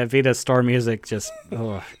that Vita Star music just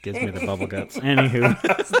gives me the bubble guts. Anywho,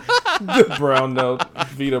 The brown note,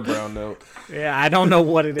 Vita brown note. yeah, I don't know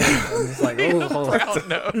what it is. I'm just like,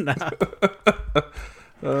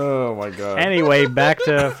 Oh my god. Anyway, back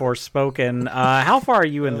to Forspoken. How far are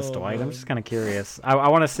you in this, Dwight? I'm just kind of curious. I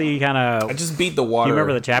want to see kind I of. just beat the water. You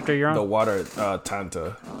remember the chapter you're on? The water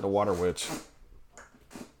Tanta, the water witch.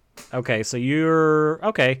 Okay, so you're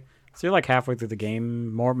like halfway through the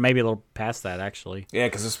game, maybe a little past that actually. Yeah,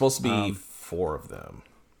 because there's supposed to be 4 of them.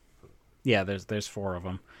 Yeah, there's 4 of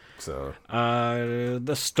them. So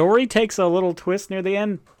the story takes a little twist near the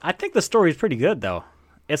end. I think the story's pretty good though.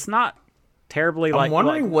 It's not terribly I'm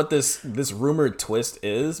wondering what this rumored twist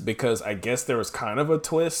is, because I guess there was kind of a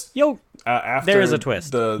twist. After there is a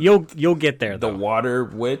twist. You'll get there. The water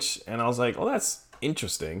witch, and I was like, oh, that's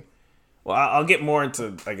interesting. Well, I'll get more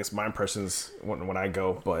into, I guess, my impressions when I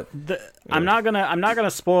go, but I'm not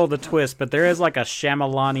gonna spoil the twist, but there is like a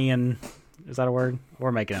Shyamalanian, is that a word?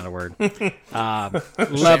 We're making it a word.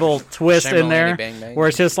 Level twist in there, where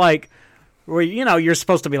it's just like, where you're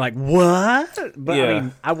supposed to be like, what? But yeah. I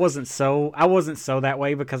mean, I wasn't so that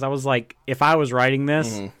way, because I was like, if I was writing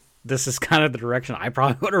this, this is kind of the direction I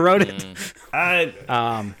probably would have wrote it.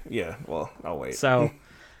 Yeah. Well, I'll wait. So.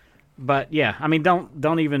 But yeah, I mean,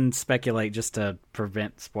 don't even speculate, just to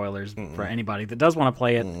prevent spoilers for anybody that does want to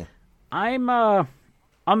play it. I'm on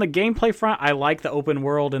the gameplay front. I like the open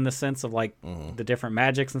world in the sense of like the different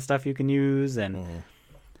magics and stuff you can use, and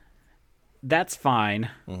that's fine.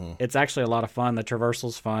 It's actually a lot of fun. The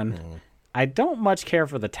traversal's fun. I don't much care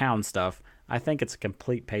for the town stuff. I think it's a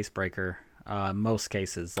complete pace breaker. Most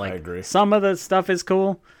cases, like, I agree. Some of the stuff is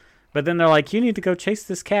cool, but then they're like, you need to go chase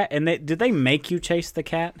this cat, and did they make you chase the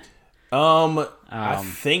cat? I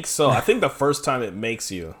think so. I think the first time it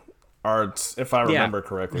makes you, or if I remember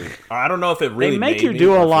correctly, I don't know if it really make made you me,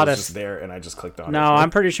 do or a if lot it was of just there, and I just clicked on it. No, I'm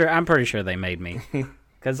pretty sure they made me,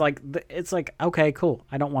 because like it's like, okay, cool.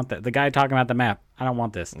 I don't want that. The guy talking about the map. I don't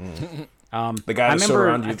want this. The guy that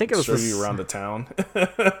showed you around the town.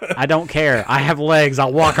 I don't care. I have legs.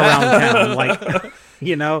 I'll walk around the town. Like,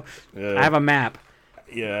 I have a map.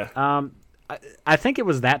 Yeah. I think it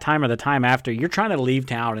was that time or the time after. You're trying to leave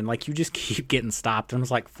town, and like you just keep getting stopped. And I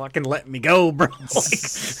was like, "Fucking let me go, bro! Like,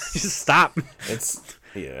 just stop."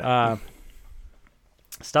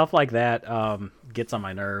 Stuff like that gets on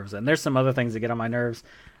my nerves, and there's some other things that get on my nerves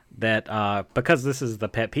that because this is the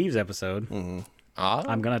pet peeves episode,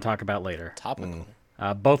 I'm gonna talk about later. Topical.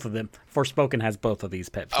 Both of them. Forspoken has both of these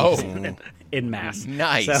pet peeves in mass.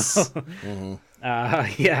 Nice. So,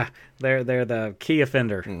 yeah, they're the key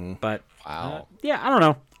offender. But wow. Yeah, I don't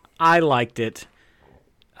know. I liked it.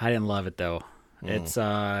 I didn't love it though. It's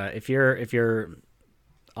if you're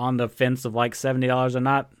on the fence of like $70 or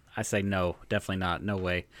not, I say no, definitely not. No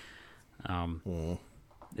way.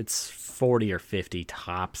 It's 40 or 50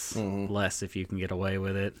 tops, less if you can get away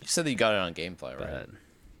with it. You said that you got it on GameFly, right? But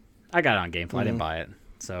I got it on GameFly. I didn't buy it.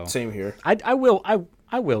 So same here. I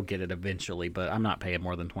will get it eventually, but I'm not paying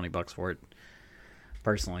more than $20 for it.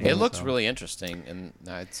 Personally, it looks really interesting, and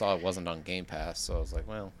I saw it wasn't on Game Pass, so I was like,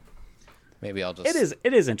 well, maybe I'll just.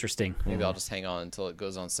 It is interesting. Maybe I'll just hang on until it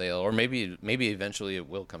goes on sale, or maybe eventually it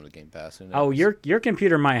will come to Game Pass. Who knows? Oh, your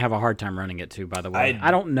computer might have a hard time running it too. By the way, I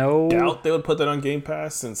don't know. Doubt they would put that on Game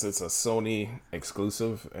Pass since it's a Sony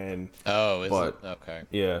exclusive, and is it? Okay.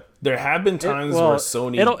 Yeah, there have been times where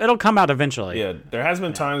Sony. It'll come out eventually. Yeah, there has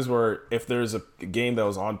been times where if there's a game that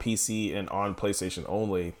was on PC and on PlayStation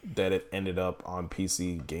only, that it ended up on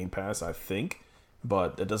PC Game Pass, I think,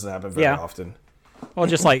 but it doesn't happen very often. Well,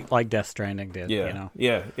 just like Death Stranding did.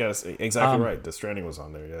 Yeah, that's exactly right. Death Stranding was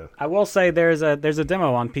on there. Yeah, I will say there's a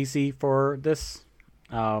demo on PC for this.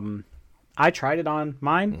 I tried it on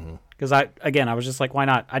mine because I was just like, why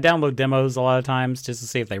not? I download demos a lot of times just to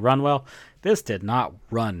see if they run well. This did not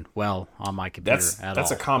run well on my computer at all.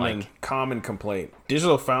 That's a common complaint.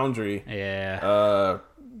 Digital Foundry,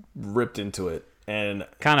 ripped into it and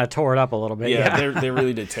kind of tore it up a little bit. Yeah, they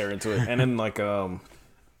really did tear into it, and then like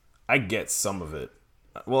I get some of it.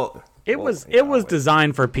 It was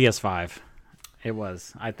designed for PS5. It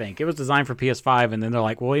was, I think, it was designed for PS5, and then they're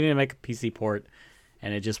like, well, we need to make a PC port,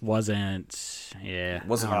 and it just wasn't. Yeah, it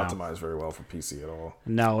wasn't optimized very well for PC at all.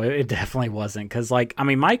 No, it definitely wasn't, because like, I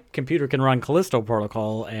mean, my computer can run Callisto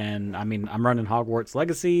Protocol, and I mean, I'm running Hogwarts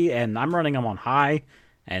Legacy, and I'm running them on high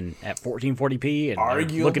and at 1440p,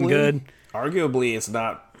 and looking good. Arguably, it's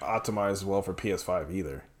not optimized well for PS5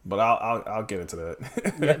 either. But I'll get into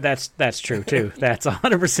that. Yeah, that's true too. That's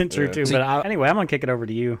 100% true too. But anyway, I'm gonna kick it over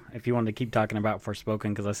to you if you wanted to keep talking about Forspoken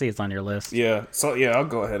because I see it's on your list. Yeah. So yeah, I'll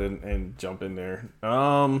go ahead and jump in there.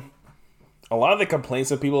 A lot of the complaints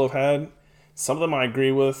that people have had, some of them I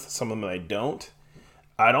agree with, some of them I don't.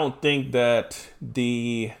 I don't think that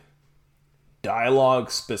the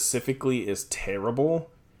dialogue specifically is terrible.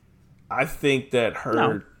 I think that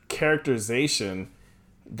her characterization,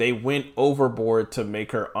 they went overboard to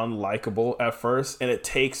make her unlikable at first, and it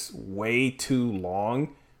takes way too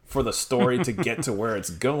long for the story to get to where it's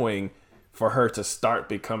going for her to start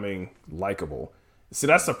becoming likable. See,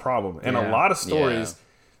 that's the problem. And a lot of stories,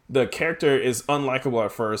 the character is unlikable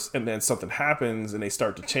at first, and then something happens, and they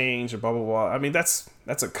start to change, or blah, blah, blah. I mean, that's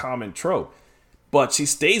a common trope. But she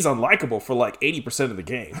stays unlikable for like 80% of the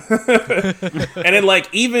game. And then like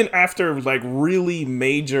even after like really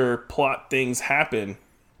major plot things happen,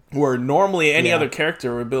 where normally any other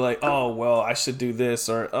character would be like, oh, well, I should do this,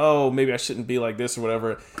 or oh, maybe I shouldn't be like this or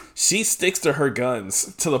whatever. She sticks to her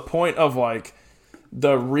guns to the point of like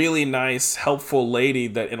the really nice, helpful lady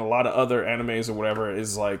that in a lot of other animes or whatever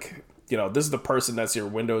is like, you know, this is the person that's your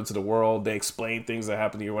window into the world. They explain things that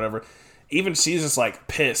happen to you or whatever. Even she's just like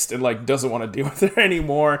pissed and like doesn't want to deal with it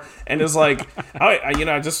anymore. And it's like,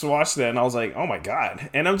 I just watched that and I was like, oh my God.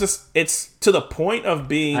 And it's to the point of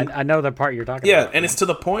being. I know the part you're talking about. Yeah, and it's to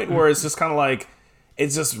the point where it's just kind of like,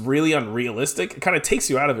 it's just really unrealistic. It kind of takes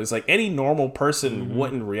you out of it. It's like any normal person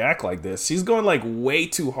wouldn't react like this. She's going like way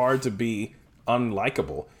too hard to be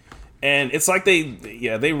unlikable. And it's like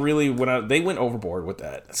they really went overboard with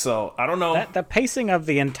that. So I don't know. The pacing of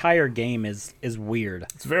the entire game is weird.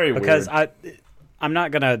 It's very weird. Because I'm not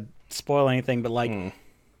gonna spoil anything, but like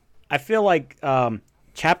I feel like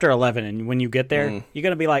chapter 11, and when you get there, you're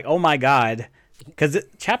gonna be like, oh my God, because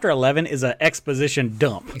chapter 11 is an exposition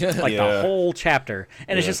dump, like the whole chapter,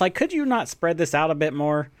 and it's just like, could you not spread this out a bit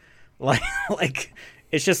more, like.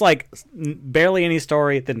 It's just like barely any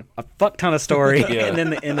story, then a fuck ton of story, and then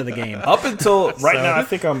the end of the game. Up until right now, I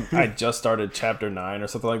think I just started chapter 9 or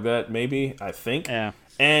something like that, maybe, I think. Yeah.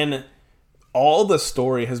 And all the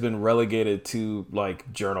story has been relegated to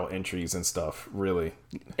like journal entries and stuff, really.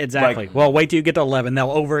 Exactly. Like, well, wait till you get to 11.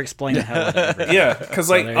 They'll over-explain the hell out of everything. Yeah, because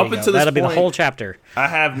like up until this point, that'll be the whole chapter. I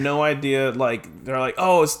have no idea. Like they're like,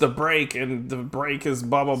 oh, it's the break, and the break is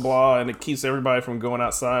blah blah blah, and it keeps everybody from going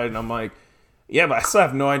outside, and I'm like. Yeah, but I still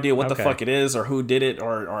have no idea what the fuck it is or who did it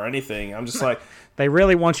or anything. I'm just like... They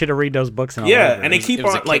really want you to read those books. And and they keep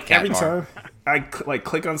on... Like, every time I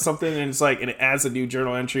click on something and it's like... And it adds a new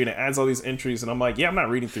journal entry and it adds all these entries. And I'm like, yeah, I'm not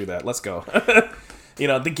reading through that. Let's go. You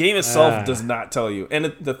know, the game itself does not tell you.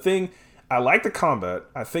 And the thing... I like the combat.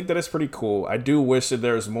 I think that it's pretty cool. I do wish that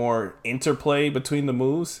there's more interplay between the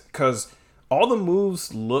moves. Because all the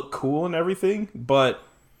moves look cool and everything. But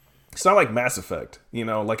it's not like Mass Effect. You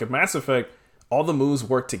know, like a Mass Effect... all the moves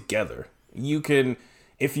work together. You can,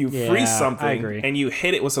 if you freeze something and you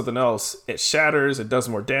hit it with something else, it shatters, it does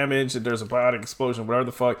more damage, there's a biotic explosion, whatever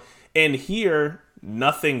the fuck. And here,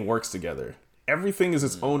 nothing works together. Everything is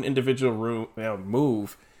its own individual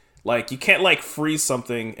move. Like, you can't, like, freeze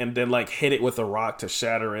something and then, like, hit it with a rock to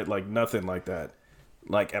shatter it. Like, nothing like that.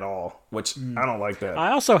 Like, at all. Which, I don't like that.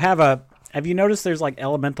 I also have you noticed there's like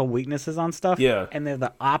elemental weaknesses on stuff? Yeah. And they're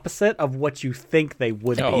the opposite of what you think they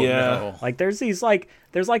would be. Yeah. No. Like there's these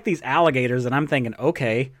these alligators, and I'm thinking,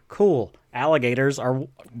 okay, cool. Alligators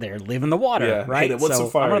they live in the water, right? So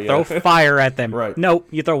fire, I'm gonna throw fire at them. Right. Nope,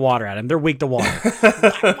 you throw water at them. They're weak to water.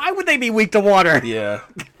 Why would they be weak to water? Yeah.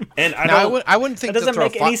 And I wouldn't think that doesn't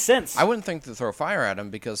make any sense. I wouldn't think to throw fire at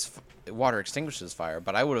them because water extinguishes fire,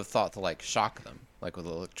 but I would have thought to like shock them, like with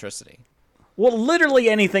electricity. Well, literally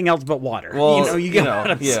anything else but water. Well, you get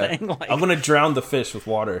what I'm saying? Like, I'm going to drown the fish with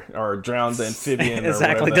water or drown the amphibian.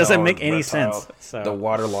 Exactly. Or doesn't make any sense. So. The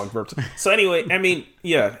waterlogged verb. So anyway, I mean,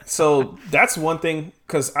 yeah. So that's one thing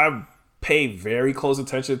because I pay very close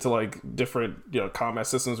attention to like different, combat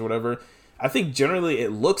systems or whatever. I think generally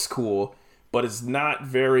it looks cool, but it's not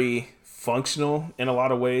very functional in a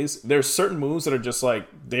lot of ways. There's certain moves that are just like,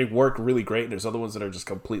 they work really great. And there's other ones that are just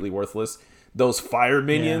completely worthless. Those fire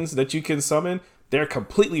minions that you can summon, they're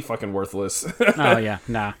completely fucking worthless. Oh yeah,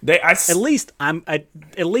 nah. At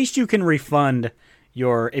least you can refund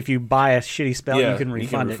if you buy a shitty spell, you can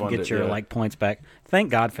refund it and get your like points back.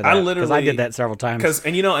 Thank God for that. Because I did that several times.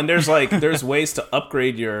 And there's there's ways to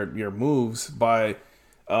upgrade your moves by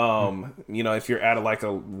if you're at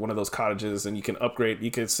one of those cottages and you can upgrade,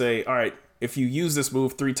 you could say, all right, if you use this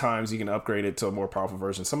move 3 times, you can upgrade it to a more powerful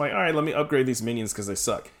version. So I'm like, all right, let me upgrade these minions because they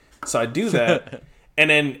suck. So I do that,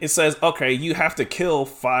 and then it says, okay, you have to kill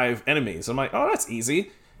 5 enemies. I'm like, oh, that's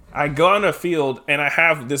easy. I go on a field and I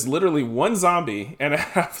have this literally one zombie and I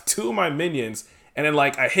have two of my minions, and then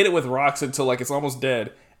like I hit it with rocks until like it's almost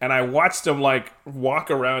dead, and I watched them like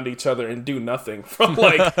walk around each other and do nothing for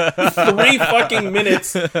like 3 fucking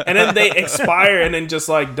minutes, and then they expire and then just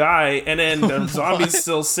like die, and then the zombie's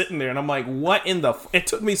still sitting there, and I'm like, what in the? It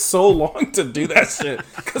took me so long to do that shit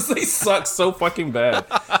because they suck so fucking bad.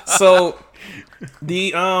 So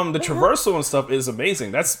the traversal and stuff is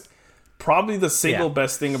amazing. That's probably the single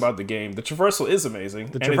best thing about the game. The traversal is amazing.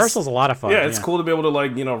 The traversal's a lot of fun. Yeah, it's cool to be able to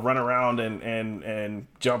like, you know, run around and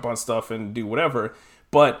jump on stuff and do whatever.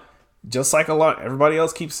 But just like everybody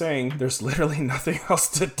else keeps saying, there's literally nothing else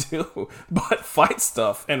to do but fight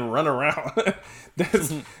stuff and run around.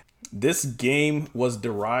 This game was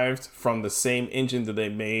derived from the same engine that they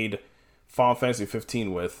made Final Fantasy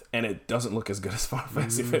 15 with, and it doesn't look as good as Final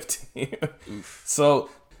Fantasy 15. So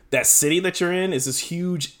that city that you're in is this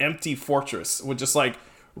huge empty fortress with just like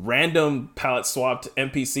random palette swapped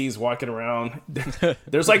NPCs walking around.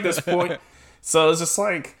 There's like this point. So it's just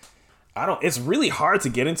like, it's really hard to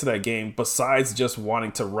get into that game besides just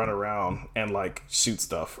wanting to run around and like shoot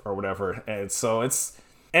stuff or whatever. And so it's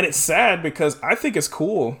sad because I think it's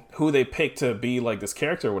cool who they pick to be like this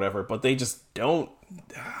character or whatever, but they just don't,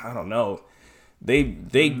 I don't know.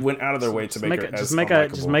 They went out of their way to make it as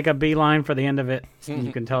unlikable. Just make a beeline for the end of it. So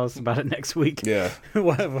you can tell us about it next week. Yeah.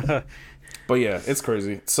 But yeah, it's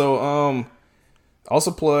crazy. So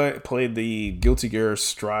also played the Guilty Gear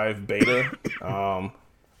Strive beta,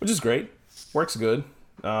 which is great. Works good.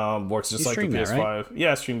 Works just like the PS5. Right?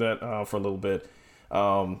 Yeah, I streamed that for a little bit.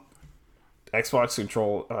 Xbox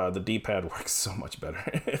control, the D-pad works so much better.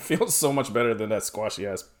 It feels so much better than that squashy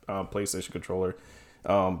ass PlayStation controller.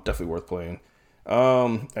 Definitely worth playing.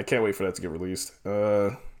 I can't wait for that to get released.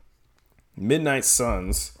 Midnight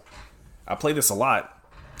Suns. I play this a lot.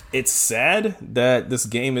 It's sad that this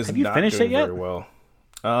game is not doing very well.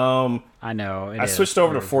 I know. I switched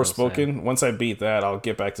over to Forspoken. Once I beat that, I'll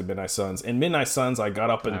get back to Midnight Suns. In Midnight Suns, I got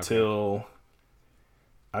up until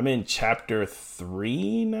I'm in chapter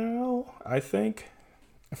 3 now, I think,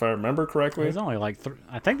 if I remember correctly. There's only like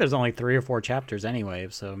I think there's only 3 or 4 chapters anyway.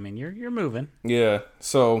 So I mean, you're moving. Yeah.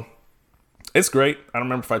 So it's great. I don't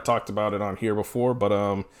remember if I talked about it on here before,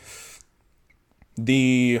 but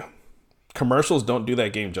the commercials don't do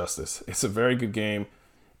that game justice. It's a very good game.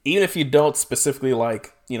 Even if you don't specifically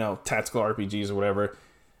like, you know, tactical RPGs or whatever,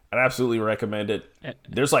 I'd absolutely recommend it.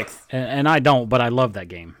 There's like... And I don't, but I love that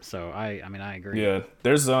game. So, I mean, I agree. Yeah.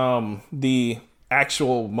 There's the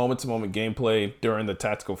actual moment-to-moment gameplay during the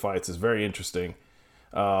tactical fights is very interesting.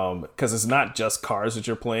 Because it's not just cars that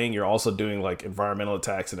you're playing. You're also doing, like, environmental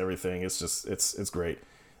attacks and everything. It's just... It's great.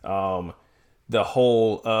 The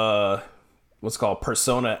whole... what's called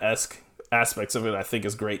Persona-esque aspects of it, I think,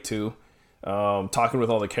 is great, too. Talking with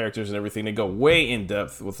all the characters and everything, they go way in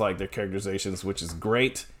depth with like their characterizations, which is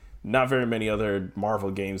great. Not very many other Marvel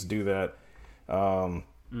games do that. And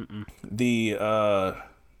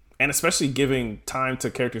especially giving time to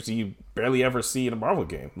characters that you barely ever see in a Marvel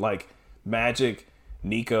game, like Magic,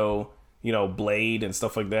 Nico, you know, Blade and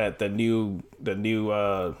stuff like that. The new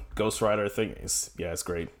Ghost Rider thing is it's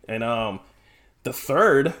great. And the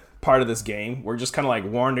third part of this game, we're just kind of like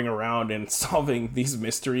wandering around and solving these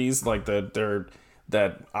mysteries, like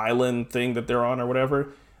that island thing that they're on or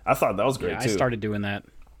whatever. I thought that was great too. I started doing that.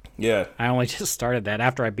 Yeah, I only just started that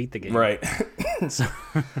after I beat the game. Right. So,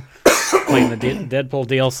 playing the Deadpool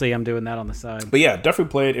DLC, I'm doing that on the side. But yeah,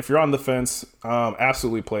 definitely play it if you're on the fence.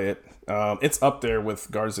 Absolutely play it. It's up there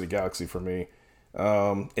with Guardians of the Galaxy for me.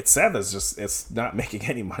 It's sad that it's not making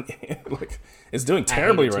any money. Like it's doing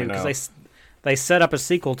terribly right now. They set up a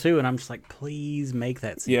sequel too, and I'm just like, please make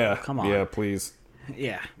that sequel. Yeah, come on. Yeah, please.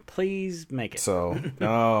 Yeah, please make it. So,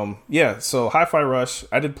 so Hi-Fi Rush,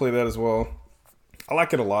 I did play that as well. I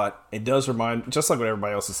like it a lot. It does remind, just like what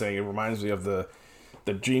everybody else is saying, it reminds me of the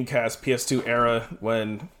Dreamcast PS2 era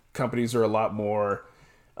when companies are a lot more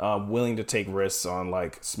willing to take risks on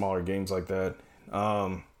like smaller games like that.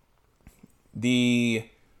 The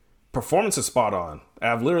performance is spot on. I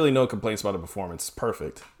have literally no complaints about the performance. It's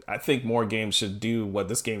perfect. I think more games should do what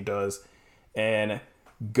this game does and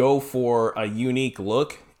go for a unique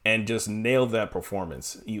look and just nail that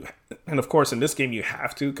performance. And of course, in this game, you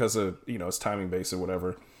have to because of, you know, it's timing based or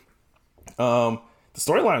whatever. The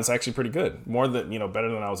storyline is actually pretty good, more than,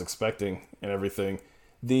 better than I was expecting and everything.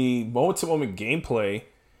 The moment-to-moment gameplay,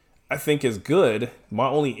 I think, is good. My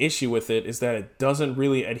only issue with it is that it doesn't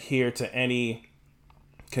really adhere to any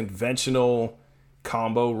conventional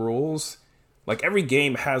combo rules. Like every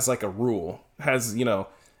game has like a rule,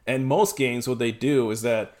 and most games what they do is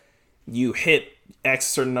that you hit X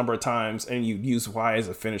certain number of times and you use Y as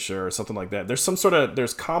a finisher or something like that.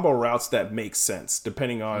 There's combo routes that make sense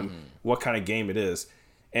depending on what kind of game it is.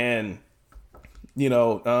 And,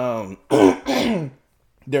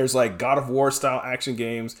 there's like God of War style action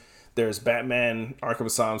games. There's Batman Arkham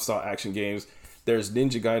Asylum style action games. There's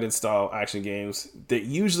Ninja Gaiden style action games that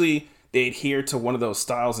usually they adhere to one of those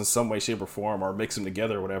styles in some way, shape, or form, or mix them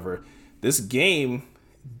together or whatever. This game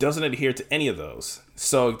doesn't adhere to any of those.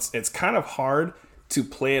 So it's kind of hard to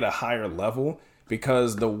play at a higher level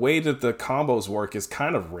because the way that the combos work is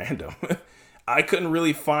kind of random. I couldn't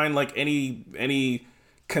really find like any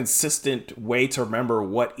consistent way to remember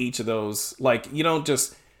what each of those, like, you don't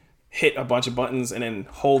just hit a bunch of buttons and then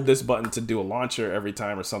hold this button to do a launcher every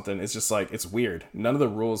time or something. It's just like, it's weird. None of the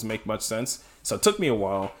rules make much sense. So it took me a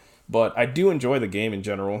while, but I do enjoy the game in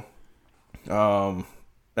general.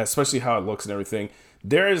 Especially how it looks and everything.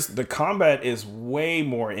 The combat is way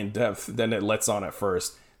more in depth than it lets on at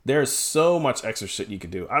first. There's so much extra shit you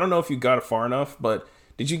could do. I don't know if you got it far enough, but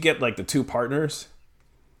did you get like the two partners?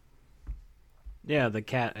 Yeah, the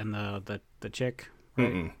cat and the chick.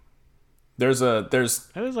 Right? Mm-mm. There's It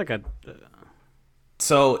was like a.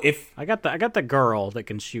 So if I got the girl that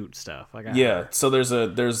can shoot stuff. So there's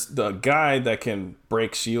the guy that can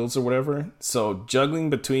break shields or whatever. So juggling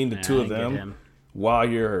between the two of them while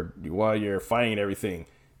you're fighting and everything,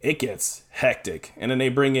 it gets hectic. And then they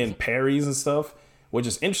bring in parries and stuff, which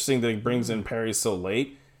is interesting that he brings in parries so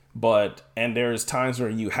late. And there's times where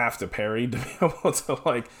you have to parry to be able to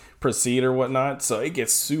like proceed or whatnot. So it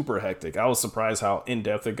gets super hectic. I was surprised how in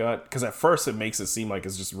depth it got, because at first it makes it seem like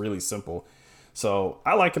it's just really simple. So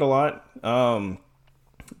I like it a lot.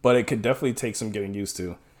 But it could definitely take some getting used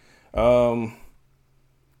to. And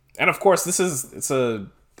of course it's a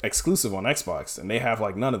exclusive on Xbox, and they have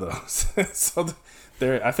like none of those. So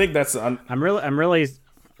I think that's I'm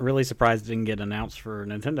really surprised it didn't get announced for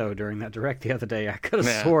Nintendo during that Direct the other day. I could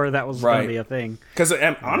have swore that was going to be a thing. Because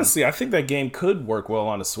honestly, I think that game could work well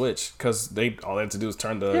on a Switch, because all they have to do is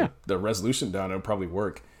turn the resolution down and it'll probably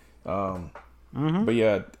work. But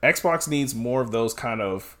yeah, Xbox needs more of those kind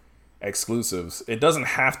of exclusives. It doesn't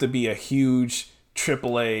have to be a huge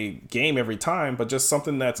AAA game every time, but just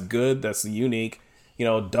something that's good, that's unique,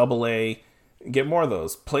 AA. Get more of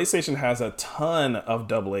those. PlayStation has a ton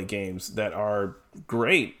of AA games that are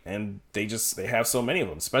great, and they have so many of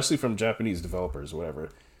them, especially from Japanese developers, whatever.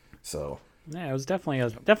 So yeah, it was definitely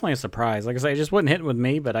a surprise. Like I say, it just wasn't hitting with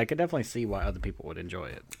me, but I could definitely see why other people would enjoy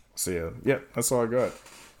it. So yeah, that's all I got.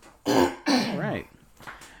 All right.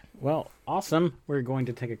 Well, awesome. We're going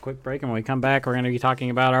to take a quick break, and when we come back, we're going to be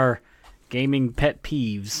talking about our gaming pet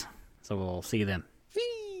peeves. So we'll see you then.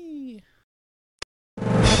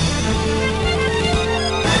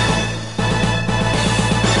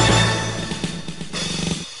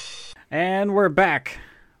 And we're back.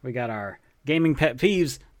 We got our gaming pet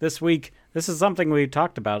peeves this week. This is something we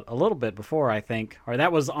talked about a little bit before, I think, or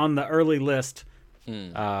that was on the early list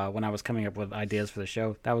when I was coming up with ideas for the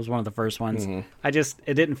show. That was one of the first ones.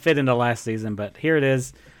 It didn't fit into last season, but here it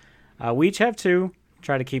is. We each have two.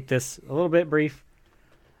 Try to keep this a little bit brief,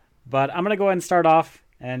 but I'm going to go ahead and start off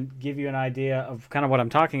and give you an idea of kind of what I'm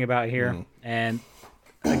talking about here. And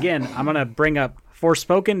again, I'm going to bring up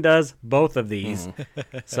Forspoken does both of these.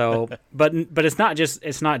 So, but it's not just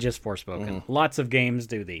Forspoken. Lots of games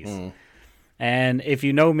do these. And if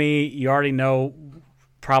you know me, you already know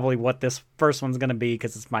probably what this first one's going to be,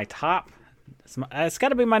 because it's my top. It's got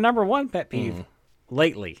to be my number one pet peeve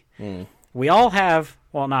lately. We all have,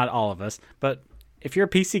 well, not all of us, but if you're a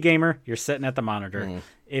PC gamer, you're sitting at the monitor.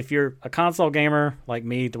 If you're a console gamer like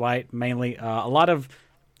me, Dwight, mainly, a lot of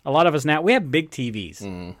us now, we have big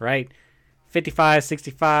TVs, right? 55,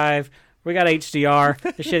 65. We got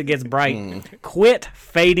HDR. This shit gets bright. Quit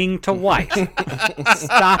fading to white.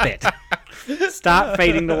 Stop it. Stop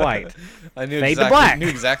fading to white. I knew Fade to black. knew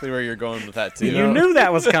exactly where you're going with that too. You knew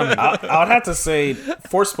that was coming. I would have to say,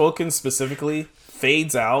 Forspoken specifically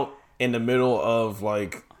fades out in the middle of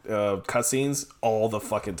like cutscenes all the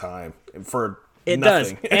fucking time for nothing.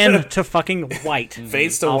 Does. And to fucking white.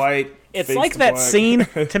 Fades to white. It's like that scene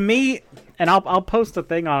to me, and I'll post a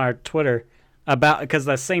thing on our Twitter about, because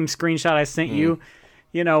the same screenshot I sent you,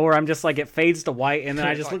 where I'm just like, it fades to white, and then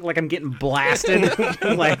I just look like I'm getting blasted.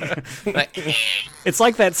 It's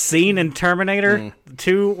like that scene in Terminator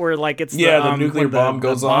 2 where like it's the nuclear bomb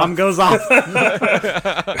goes off. Bomb goes off.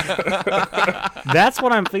 That's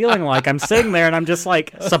what I'm feeling like. I'm sitting there and I'm just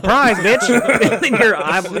like, surprise,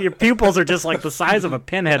 bitch! Your pupils are just like the size of a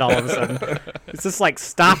pinhead all of a sudden. It's just like,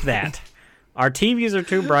 stop that. Our TVs are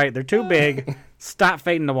too bright. They're too big. Stop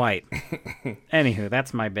fading to white. Anywho,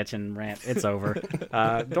 that's my bitchin' rant. It's over.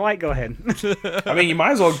 Dwight, go ahead. I mean, you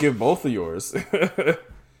might as well give both of yours.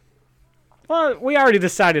 Well, we already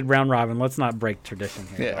decided round robin. Let's not break tradition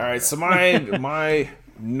here. Yeah. All right, so my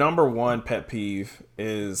number one pet peeve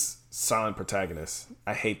is silent protagonists.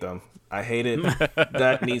 I hate them. I hate it.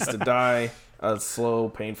 That needs to die a slow,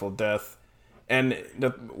 painful death. And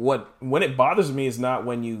when it bothers me is not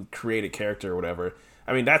when you create a character or whatever.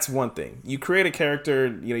 I mean, that's one thing. You create a character,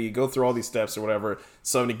 you go through all these steps or whatever.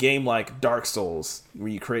 So in a game like Dark Souls, where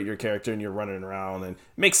you create your character and you're running around, and it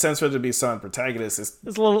makes sense for it to be a silent protagonist.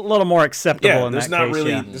 It's a little more acceptable. Yeah, in there's that not case,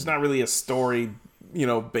 really yeah. there's not really a story,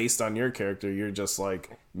 based on your character. You're just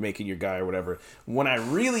like making your guy or whatever. When I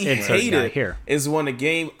really hate it is when a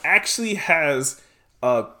game actually has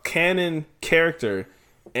a canon character.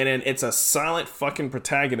 And then it's a silent fucking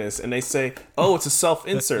protagonist, and they say, "Oh, it's a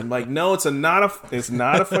self-insert." I'm like, no, it's not a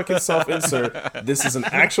fucking self-insert. This is an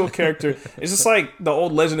actual character. It's just like the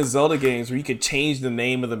old Legend of Zelda games where you could change the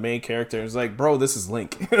name of the main character. It's like, bro, this is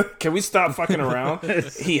Link. Can we stop fucking around?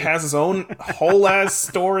 He has his own whole ass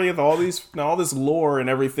story with all this lore and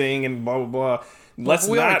everything, and blah blah blah.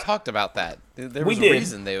 We already talked about that. There was a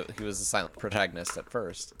reason he was a silent protagonist at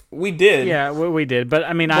first. We did. Yeah, we did. But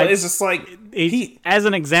I mean, it's just like as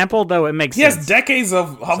an example, though, it makes sense. He has decades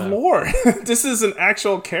of lore. This is an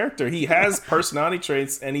actual character. He has personality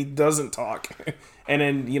traits, and he doesn't talk. And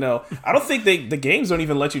then I don't think the games don't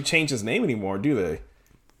even let you change his name anymore, do they?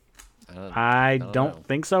 I don't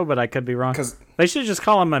think so, but I could be wrong. Because they should just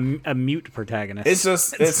call him a mute protagonist. And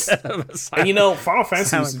Final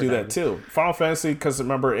Fantasy used to do that too. Final Fantasy, because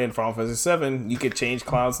remember in Final Fantasy VII, you could change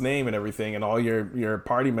Cloud's name and everything, and all your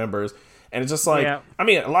party members. And it's just like, I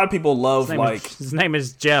mean, a lot of people love his name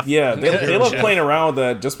is Jeff. Yeah, they love playing around with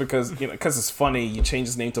that just because it's funny. You change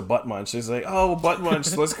his name to Butt Munch. It's like, oh, Butt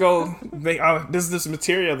Munch, let's go. This is this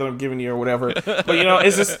material that I'm giving you or whatever. But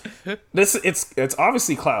it's just it's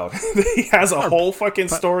obviously Cloud. He has a whole fucking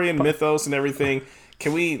story and mythos and everything.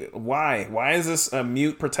 Why is this a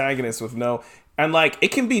mute protagonist with no? And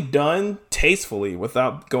it can be done tastefully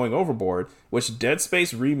without going overboard, which Dead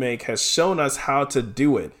Space Remake has shown us how to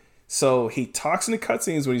do it. So he talks in the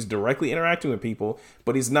cutscenes when he's directly interacting with people,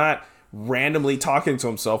 but he's not randomly talking to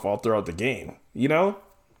himself all throughout the game.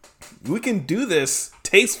 We can do this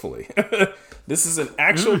tastefully. This is an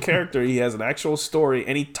actual character. He has an actual story,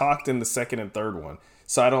 and he talked in the second and third one.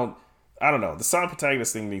 So I don't know. The silent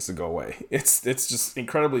protagonist thing needs to go away. It's just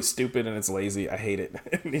incredibly stupid, and it's lazy. I hate it.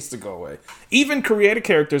 It needs to go away. Even creative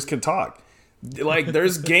characters can talk.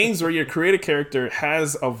 There's games where your creative character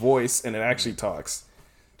has a voice and it actually talks.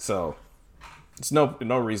 So, it's no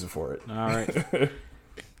reason for it. All right.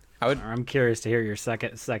 I'm curious to hear your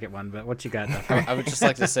second one, but what you got? I would just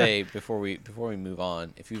like to say before we move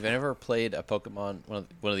on, if you've ever played a Pokemon, one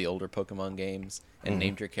of the older Pokemon games, and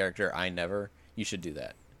named your character I Never, you should do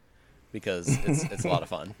that because it's a lot of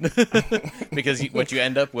fun. Because what you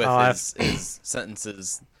end up with is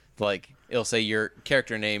sentences like it'll say your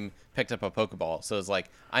character name picked up a Pokeball, so it's like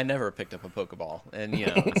I never picked up a Pokeball, and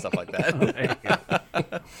and stuff like that.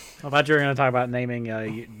 I thought you were going to talk about naming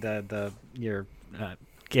your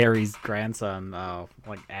Gary's grandson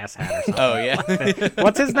like Asshat or something. Oh yeah,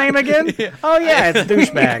 what's his name again? Yeah. Oh yeah, it's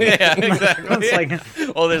douchebag. Yeah, exactly. It's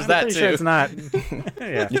like, well, there's that too. Sure it's not.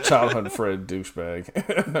 Yeah. Your childhood friend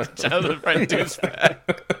douchebag. Childhood friend douchebag.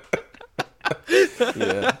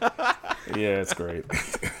 Yeah, it's great.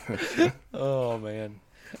 Oh man.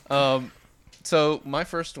 So my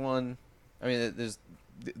first one, I mean,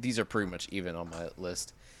 these are pretty much even on my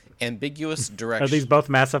list. Ambiguous direction. Are these both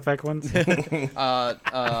Mass Effect ones? No.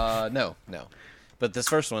 But this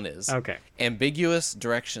first one is okay. Ambiguous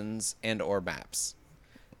directions and or maps.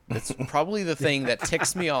 It's probably the thing that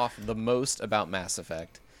ticks me off the most about Mass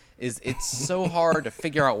Effect. Is it's so hard to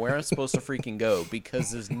figure out where I'm supposed to freaking go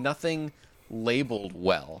because there's nothing labeled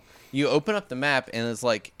well. You open up the map and it's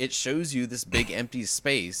like it shows you this big empty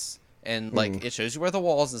space and it shows you where the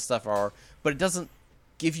walls and stuff are, but it doesn't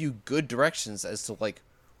give you good directions as to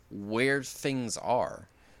where things are.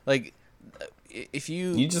 If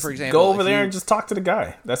you just for example, go over there and just talk to the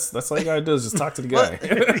guy. That's all you gotta do is just talk to the guy.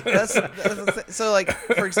 So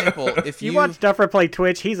for example, if you watch Duffer play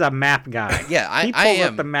Twitch, he's a map guy. Yeah, I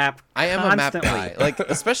am up the map. I am constantly. A map guy.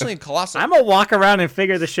 Especially in Colossal. I'm a walk around and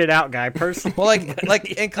figure the shit out guy personally. Well,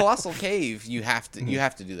 in Colossal Cave, you have to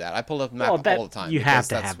do that. I pull up the map all the time. You have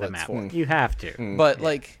to have the map. You have to. But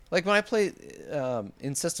like when I play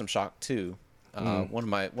in System Shock 2, one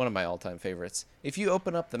of my all-time favorites. If you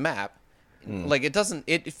open up the map,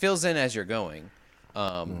 it fills in as you're going,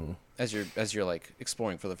 as you're like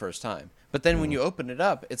exploring for the first time. But then when you open it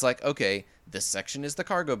up, it's like, okay, this section is the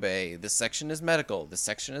cargo bay, this section is medical, this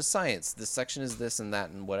section is science, this section is this and that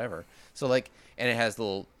and whatever. So like, and it has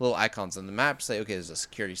little icons on the map say, okay, there's a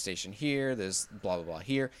security station here, there's blah blah blah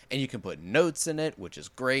here, and you can put notes in it, which is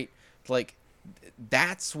great. Like,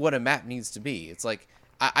 that's what a map needs to be. It's like,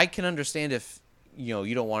 I can understand if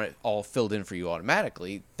you don't want it all filled in for you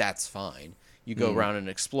automatically. That's fine. You go around and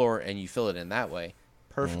explore and you fill it in that way.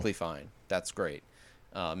 Perfectly fine. That's great.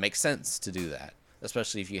 Makes sense to do that,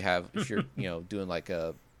 especially if you're doing like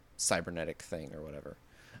a cybernetic thing or whatever.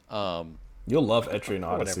 You'll love Etrian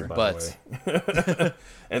Odyssey, by the way.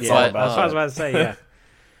 It's all about. That's what I was about to say. Yeah,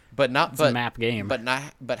 but a map game.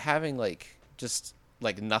 But having like just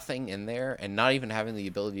like nothing in there and not even having the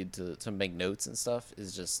ability to make notes and stuff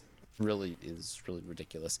is just really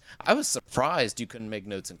ridiculous. I was surprised you couldn't make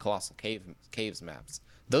notes in Colossal Caves maps.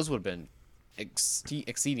 Those would have been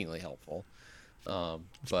exceedingly helpful.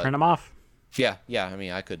 Just print them off. Yeah. I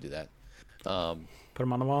mean, I could do that. Put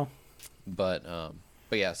them on the wall. But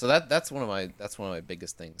yeah. So that's one of my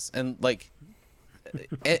biggest things. And like,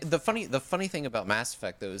 the funny thing about Mass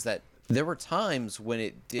Effect though is that there were times when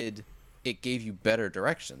it gave you better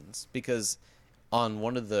directions, because on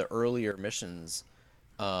one of the earlier missions,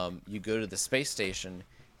 you go to the space station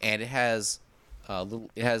and it has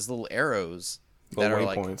little arrows that are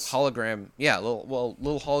like hologram,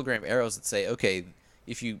 little hologram arrows that say, okay,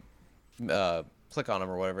 if you click on them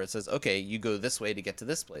or whatever, it says, okay, you go this way to get to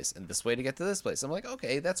this place and this way to get to this place. I'm like,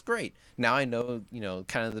 okay, that's great. Now I know,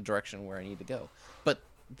 kind of the direction where I need to go. But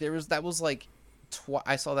that was like,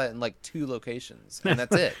 I saw that in like 2 locations, and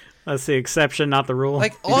that's it. That's the exception, not the rule.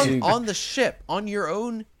 Like on the ship, on your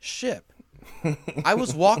own ship, I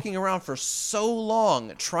was walking around for so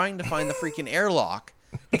long trying to find the freaking airlock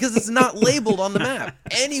because it's not labeled on the map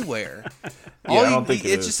anywhere. I don't think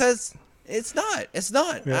it just says it's not.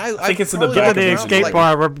 Yeah. I think it's in the back of the escape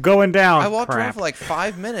bar. We're going down. I walked around for like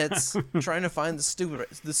 5 minutes trying to find the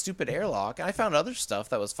stupid airlock, and I found other stuff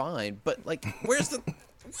that was fine. But like, where's the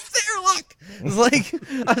airlock? I was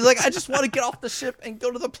like, I just want to get off the ship and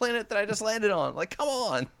go to the planet that I just landed on. Like, come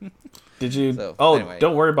on. Did you? Anyway.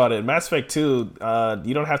 Don't worry about it. Mass Effect 2,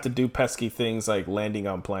 you don't have to do pesky things like landing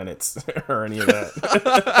on planets or any of that.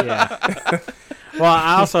 Yeah. Well,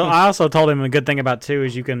 I also told him a good thing about 2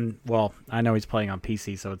 is you can. Well, I know he's playing on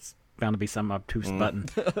PC, so it's bound to be some obtuse button.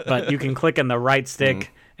 But you can click in the right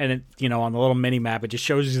stick, and it, on the little mini map, it just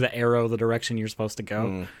shows you the arrow, the direction you're supposed to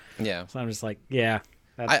go. Yeah. So I'm just like, yeah.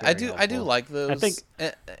 I do like those. I think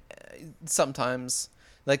sometimes,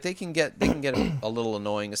 like, they can get a little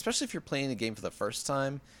annoying, especially if you're playing the game for the first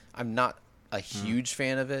time. I'm not a huge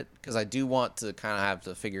fan of it because I do want to kind of have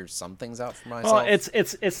to figure some things out for myself. Well,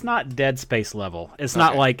 it's not Dead Space level. It's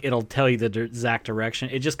not like it'll tell you the exact direction.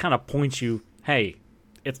 It just kind of points you, hey,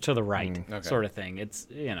 it's to the right, sort of thing. It's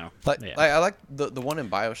like I like the one in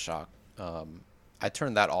BioShock. I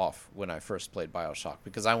turned that off when I first played BioShock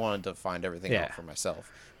because I wanted to find everything out for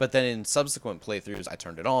myself. But then in subsequent playthroughs, I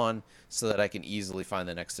turned it on so that I can easily find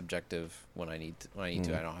the next objective when I need to.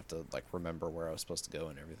 I don't have to like remember where I was supposed to go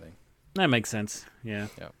and everything. That makes sense. Yeah.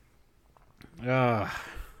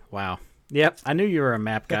 Wow. Yep, I knew you were a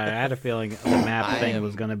map guy. I had a feeling the map thing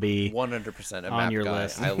was going to be 100% a on map your guy.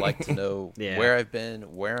 list. I like to know where I've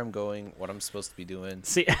been, where I'm going, what I'm supposed to be doing.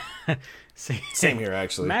 See, same here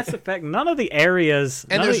actually. Mass Effect. None of the areas,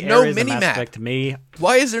 and there's no mini map. Effect to me.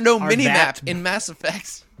 Why is there no mini map in Mass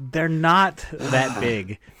Effect? They're not that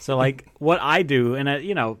big. So like, what I do, and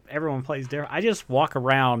everyone plays different. I just walk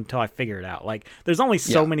around until I figure it out. Like, there's only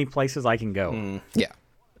so many places I can go. Yeah.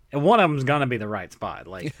 And one of them's gonna be the right spot.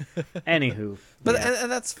 Like, anywho. But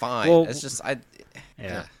and that's fine. Well, it's just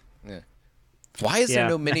yeah. Why is there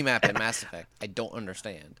no mini map in Mass Effect? I don't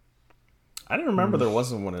understand. I didn't remember there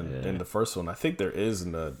wasn't one in the first one. I think there is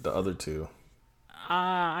in the other 2.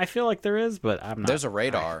 I feel like there is, but I'm not. There's a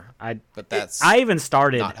radar. But that's I even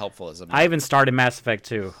started not helpful as a map. I even started Mass Effect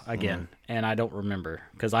 2 again, and I don't remember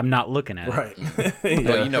because I'm not looking at it. Right.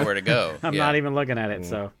 Well, you know where to go. I'm not even looking at it.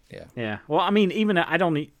 So yeah. Well, I mean, even I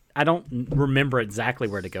don't remember exactly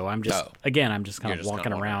where to go. I'm just I'm just kind of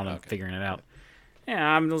walking around and figuring it out. Yeah,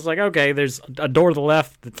 I'm just like, okay, there's a door to the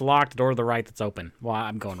left that's locked, a door to the right that's open. Well,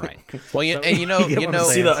 I'm going right. Well, you know,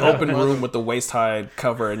 see the open room with the waist high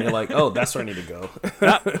cover, and you're like, oh, that's where I need to go.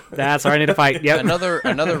 That's where I need to fight. Yep.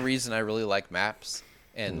 Another reason I really like maps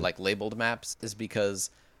and like labeled maps is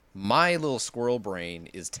because my little squirrel brain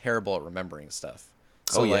is terrible at remembering stuff.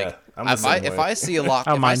 So if I see a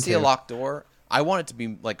locked door, I want it to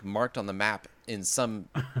be like marked on the map in some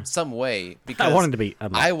way because I want it to be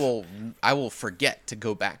unlocked. I will forget to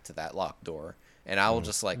go back to that locked door and I will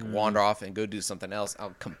just like wander off and go do something else.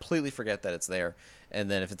 I'll completely forget that it's there, and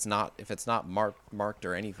then if it's not marked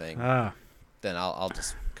or anything, then I'll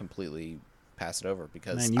just completely pass it over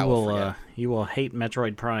because Man, I will forget. You will hate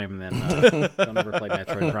Metroid Prime then. Don't ever play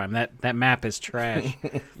Metroid Prime. That map is trash.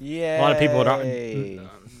 Yeah, A lot of people don't.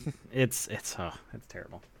 It's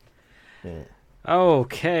terrible. Yeah.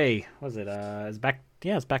 Okay, was it? It's back.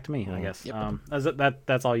 Yeah, it's back to me. I guess. Yep.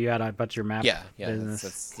 That's all you had. But your map. Yeah.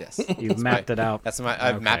 Business. Yes. You've mapped it out.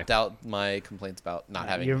 I've mapped out my complaints about not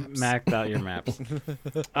having. You've maps. mapped out your maps.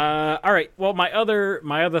 All right. Well, my other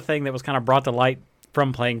thing that was kind of brought to light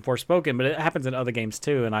from playing Forspoken, but it happens in other games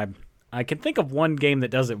too, and I can think of one game that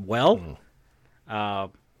does it well.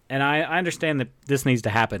 And I understand that this needs to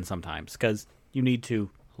happen sometimes because you need to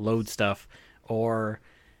load stuff, or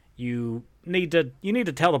you need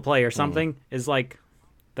to tell the player something is like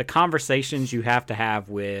the conversations you have to have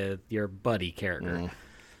with your buddy character.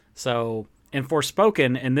 So in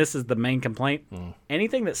Forspoken, and this is the main complaint,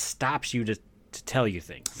 anything that stops you to tell you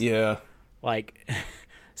things. Yeah. Like,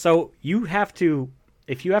 so you have to,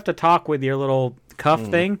 if you have to talk with your little cuff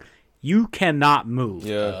thing, you cannot move.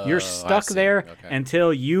 Yeah. You're stuck there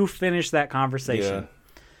until you finish that conversation.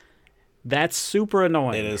 Yeah. That's super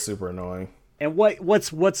annoying. It is super annoying. And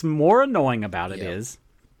what's more annoying about it is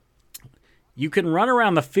you can run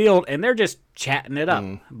around the field and they're just chatting it up,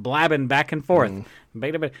 blabbing back and forth.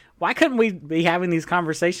 Why couldn't we be having these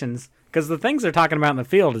conversations? Because the things they're talking about in the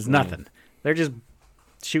field is nothing. They're just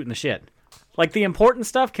shooting the shit. Like the important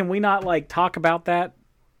stuff, can we not like talk about that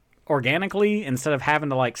organically instead of having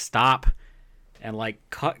to like stop and like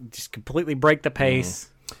just completely break the pace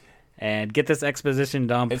and get this exposition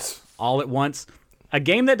dump all at once? A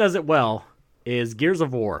game that does it well is Gears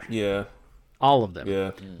of War. Yeah. All of them.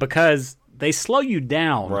 Yeah. Because they slow you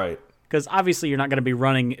down. Right. Because obviously you're not going to be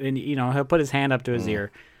running, and he'll put his hand up to his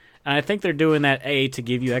ear. And I think they're doing that, A, to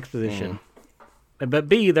give you exposition. But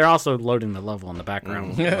B, they're also loading the level in the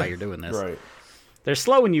background while you're doing this. Right. They're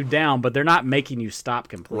slowing you down, but they're not making you stop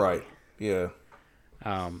completely. Right. Yeah.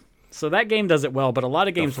 So that game does it well, but a lot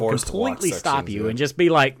of games will completely stop you and just be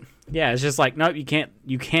like, it's just like, no, you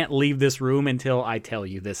can't leave this room until I tell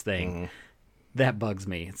you this thing. That bugs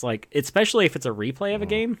me. It's like, especially if it's a replay of a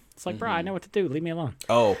game, it's like, bro, I know what to do. Leave me alone.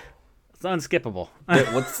 Oh. It's unskippable.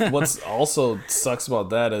 What's also sucks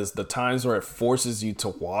about that is the times where it forces you to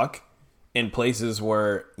walk in places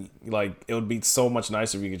where, like, it would be so much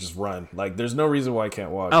nicer if you could just run. Like, there's no reason why I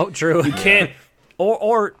can't walk. Oh, true. You can't.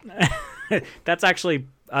 Or that's actually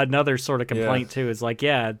another sort of complaint, too. Is like,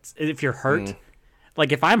 if you're hurt,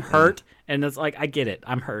 like, if I'm hurt, and it's like, I get it.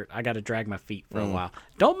 I'm hurt. I got to drag my feet for a while.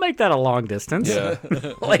 Don't make that a long distance. Yeah.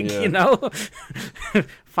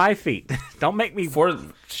 5 feet. Don't make me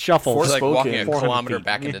shuffle. It's like walking a kilometer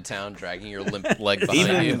back into town, dragging your limp leg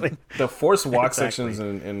behind you. The forced walk sections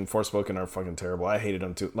in Forspoken are fucking terrible. I hated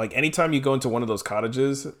them too. Like, anytime you go into one of those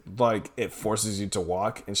cottages, like, it forces you to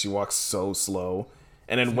walk, and she walks so slow.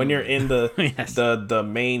 And then when you're in the the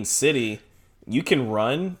main city, you can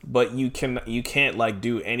run, but you can't like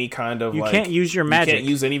do any kind of you can't use your magic. You can't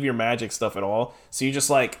use any of your magic stuff at all. So you just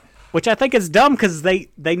like, which I think is dumb because they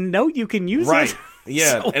know you can use it.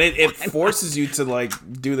 Yeah, so and it forces you to like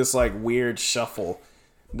do this like weird shuffle,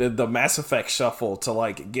 the Mass Effect shuffle to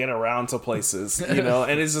like get around to places, and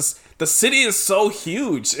it's just the city is so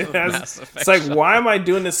huge. It's like, why am I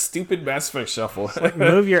doing this stupid Mass Effect shuffle? Like,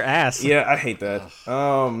 move your ass. Yeah, I hate that.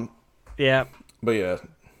 Yeah, but yeah.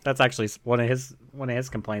 That's actually one of his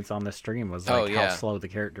complaints on the stream was like how slow the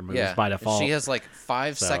character moves by default. She has like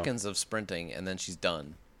 5 seconds of sprinting and then she's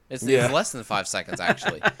done. It's less than 5 seconds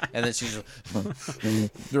actually, and then she's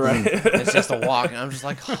right. It's just a walk, and I'm just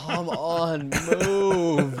like, come on,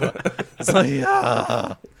 move. It's like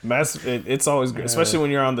it's always good, especially when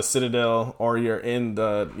you're on the Citadel or you're in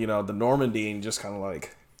the the Normandy and just kind of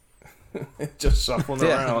like. Just shuffling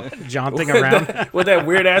around, jaunting around with that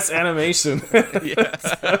weird ass animation.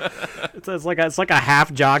 It's like a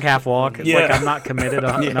half jog, half walk. It's like I'm not committed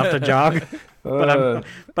enough to jog, but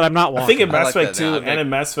I'm not walking. I think in Mass Effect 2 and in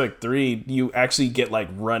Mass Effect 3, you actually get like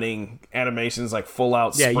running animations, like full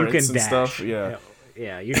out sprints you can and dash. Stuff.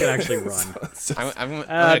 Yeah, you can actually run.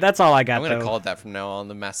 That's all I got. I'm gonna call it that from now on,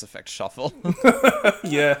 the Mass Effect shuffle.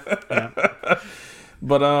 Yeah.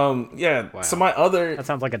 But Wow. So that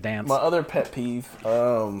sounds like a dance. My other pet peeve,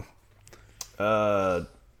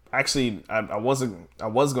 actually, I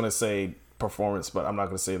was gonna say performance, but I'm not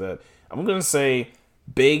gonna say that. I'm gonna say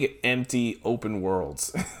big empty open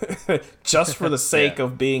worlds, just for the sake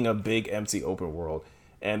of being a big empty open world.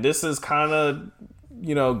 And this is kind of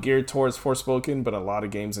geared towards Forspoken, but a lot of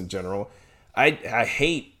games in general. I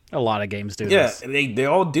hate a lot of games do this. Yeah, they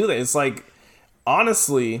all do that. It's like,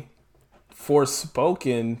 honestly,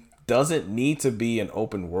 Forspoken doesn't need to be an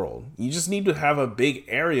open world. You just need to have a big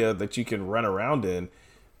area that you can run around in,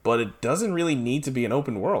 but it doesn't really need to be an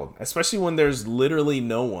open world, especially when there's literally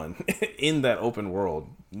no one in that open world.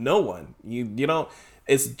 No one. You don't.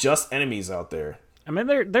 It's just enemies out there. I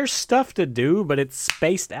mean, there's stuff to do, but it's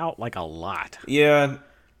spaced out like a lot. Yeah.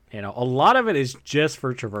 You know, a lot of it is just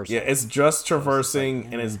for traversing. Yeah, it's just traversing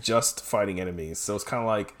and it's just fighting enemies. So it's kind of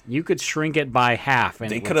like you could shrink it by half. And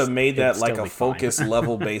they could have made that like a focus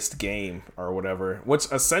level based game or whatever,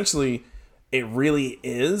 which essentially it really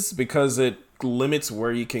is, because it limits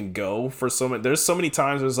where you can go for so many. There's so many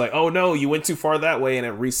times it's like, oh no, you went too far that way, and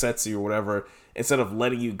it resets you or whatever, instead of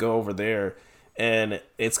letting you go over there. And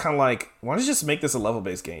it's kind of like, why don't you just make this a level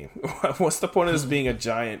based game? What's the point of this being a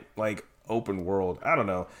giant like open world? I don't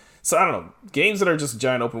know. So I don't know, games that are just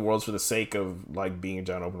giant open worlds for the sake of like being a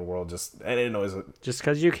giant open world, it annoys it. Just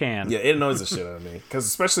because you can. Yeah, it annoys the shit out of me, because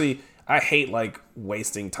especially I hate like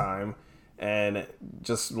wasting time, and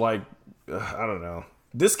just like I don't know,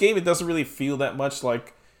 this game, it doesn't really feel that much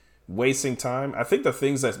like wasting time. I think the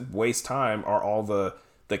things that waste time are all the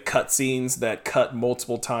cutscenes that cut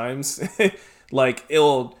multiple times. Like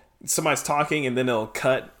somebody's talking and then it'll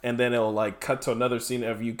cut, and then it'll like cut to another scene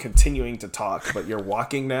of you continuing to talk, but you're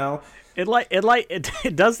walking now.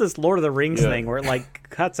 It does this Lord of the Rings thing where it like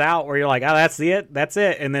cuts out, where you're like, oh, that's it,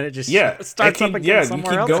 and then it just starts up again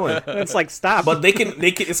somewhere else. Going. It's like, stop. But they can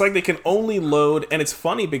it's like they can only load, and it's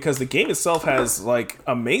funny because the game itself has like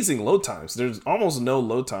amazing load times. There's almost no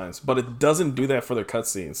load times, but it doesn't do that for their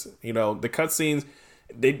cutscenes. You know, the cutscenes,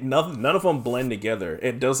 none of them blend together.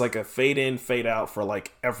 It does like a fade in, fade out for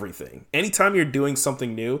like everything. Anytime you're doing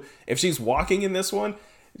something new, if she's walking in this one,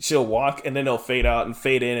 she'll walk and then they'll fade out and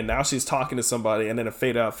fade in, and now she's talking to somebody, and then a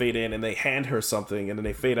fade out, fade in, and they hand her something, and then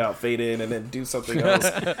they fade out, fade in, and then do something else.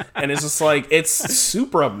 And it's just like, it's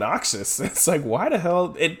super obnoxious. It's like, why the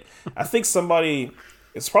hell? I think somebody,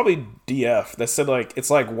 it's probably DF, that said like it's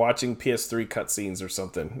like watching PS3 cutscenes or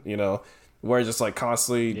something, you know, where it's just like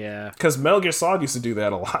constantly, because Metal Gear Solid used to do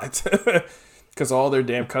that a lot. Because all their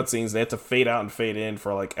damn cutscenes, they had to fade out and fade in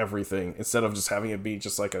for like everything, instead of just having it be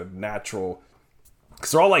just like a natural.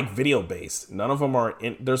 Because they're all like video based. None of them are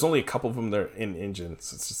in. There's only a couple of them that are in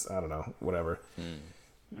engines. It's just, I don't know, whatever.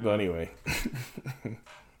 But anyway.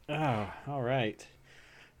 Oh, all right.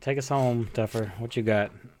 Take us home, Duffer. What you got?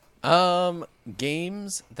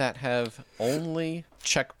 Games that have only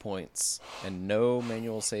checkpoints and no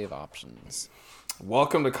manual save options.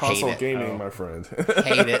 Welcome to console gaming, my friend.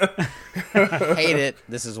 Hate it. Hate it.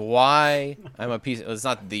 This is why I'm a PC. It's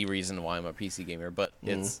not the reason why I'm a PC gamer, but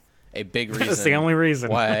it's a big reason. That's the only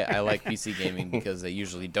reason why I like PC gaming, because they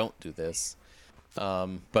usually don't do this.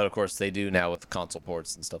 But of course they do now with console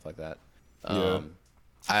ports and stuff like that.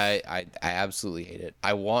 I absolutely hate it.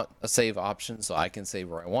 I want a save option so I can save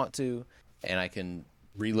where I want to, and I can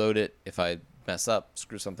reload it if I mess up,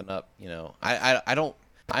 screw something up. You know,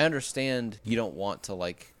 I understand you don't want to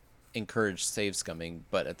like encourage save scumming,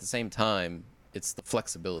 but at the same time, it's the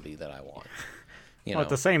flexibility that I want. You know? At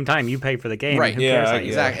the same time, you pay for the game. Right. Who cares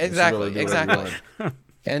Exactly.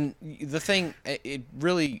 And the thing, it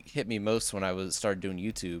really hit me most when I started doing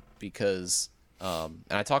YouTube, because, and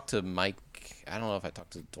I talked to Mike. I don't know if I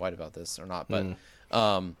talked to Dwight about this or not, but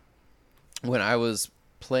when I was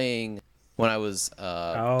doing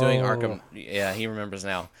Arkham, he remembers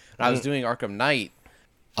now. When I was doing Arkham Knight,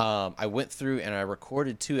 I went through and I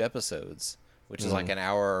recorded 2 episodes, which is like an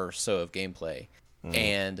hour or so of gameplay.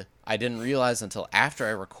 And I didn't realize until after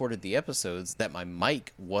I recorded the episodes that my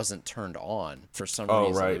mic wasn't turned on for some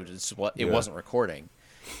reason. Right. It wasn't recording.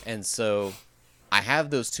 And so I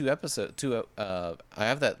have those 2 episodes, I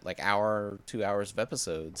have that like 2 hours of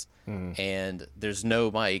episodes, and there's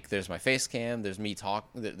no mic. There's my face cam. There's me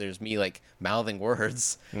there's me like mouthing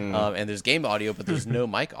words, and there's game audio, but there's no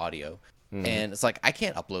mic audio. And it's like, I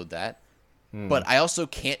can't upload that. But I also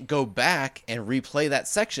can't go back and replay that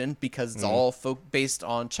section because it's all based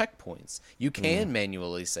on checkpoints. You can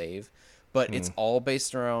manually save, but it's all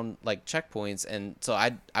based around like checkpoints, and so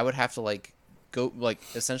I would have to like go like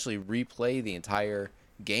essentially replay the entire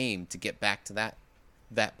game to get back to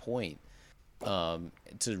that point,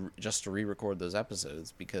 to re-record those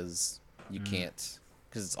episodes, because you can't,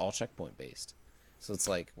 because it's all checkpoint based. So it's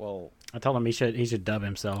like, well, I told him he should dub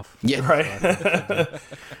himself. Yeah, right.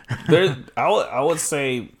 I would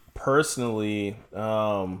say personally,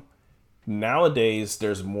 nowadays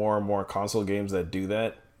there's more and more console games that do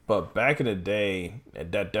that. But back in the day,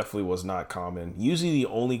 that definitely was not common. Usually the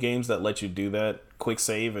only games that let you do that, quick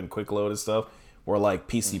save and quick load and stuff, were like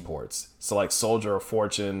PC ports. So like Soldier of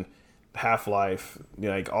Fortune, Half-Life,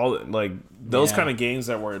 like all like those kind of games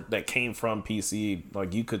that came from PC,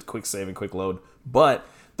 like you could quick save and quick load, but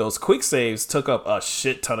those quick saves took up a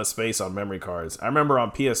shit ton of space on memory cards. I remember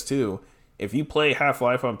on PS2, if you play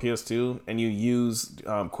Half-Life on PS2 and you use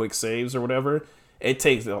quick saves or whatever, it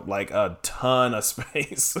takes like a ton of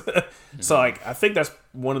space. So like I think that's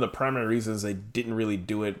one of the primary reasons they didn't really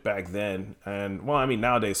do it back then. And well, I mean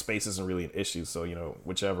nowadays space isn't really an issue, so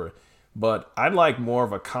whichever. But I'd like more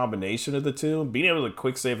of a combination of the two. Being able to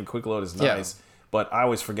quick save and quick load is nice, but I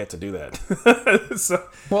always forget to do that. So,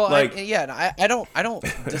 well, I don't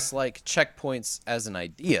dislike checkpoints as an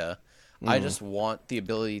idea. I just want the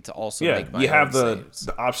ability to also make my you have own saves.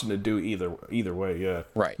 the option to do either way. Yeah,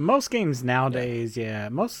 right. Most games nowadays,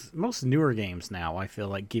 most newer games now, I feel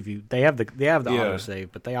like they have the autosave,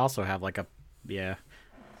 but they also have like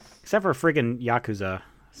except for friggin' Yakuza.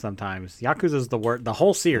 Sometimes Yakuza's the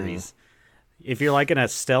whole series. If you're like in a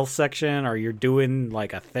stealth section or you're doing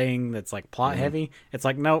like a thing that's like plot heavy, it's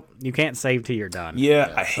like nope, you can't save till you're done.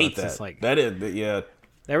 Yeah, I hate that. That is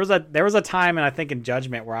There was a time, and I think in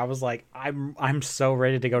Judgment, where I was like, I'm so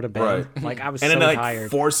ready to go to bed. Right. Like I was and so then it,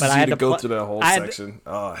 tired. Forces but you to go through that whole section.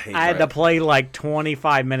 I hate that. I had to play like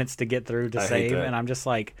 25 minutes to get through to save, that. and I'm just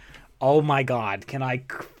like, oh my god, can I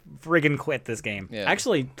friggin' quit this game? Yeah.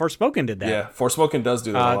 Actually, Forspoken did that. Yeah, Forspoken does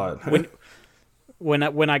do that a lot.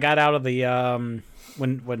 when I got out of the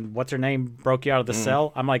when what's her name broke you out of the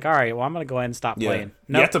cell, I'm like, all right, well I'm gonna go ahead and stop playing.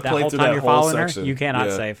 No, you have to play whole through time that you're whole following section. her, you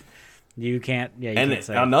cannot save. You can't. Yeah, you can't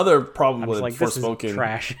save. Another problem with like, Forspoken,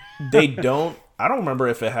 trash. they don't. I don't remember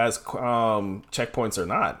if it has checkpoints or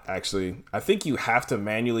not. Actually, I think you have to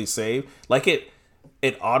manually save. Like it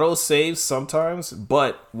auto saves sometimes,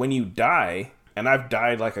 but when you die, and I've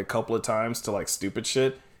died like a couple of times to like stupid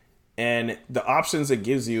shit. And the options it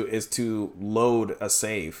gives you is to load a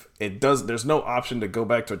save. There's no option to go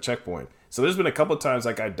back to a checkpoint. So there's been a couple of times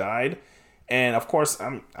like I died, and of course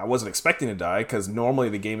I wasn't expecting to die because normally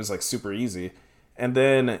the game is like super easy. And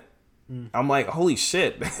then I'm like, holy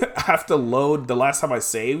shit, I have to load the last time I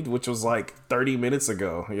saved, which was like 30 minutes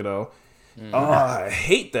ago. Oh, I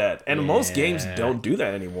hate that. And most games don't do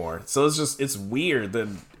that anymore. So it's weird that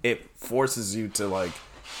it forces you to like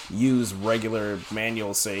use regular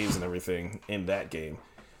manual saves and everything in that game.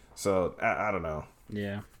 So I don't know.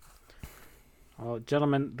 Yeah. Well,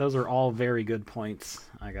 gentlemen, those are all very good points,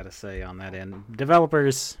 I gotta say, on that end.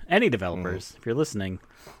 Developers, any developers, if you're listening,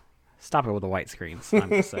 stop it with the white screens. I'm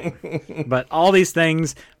just saying. But all these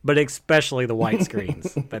things, but especially the white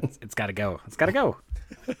screens. It's gotta go. It's gotta go.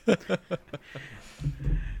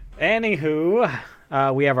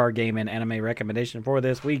 Anywho, we have our game and anime recommendation for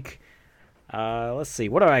this week. Let's see.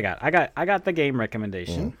 What do I got? I got the game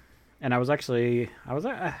recommendation, and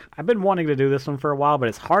I've been wanting to do this one for a while, but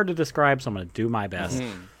it's hard to describe, so I'm going to do my best.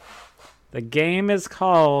 The game is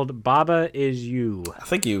called Baba Is You. I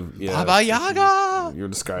think Baba Yaga. You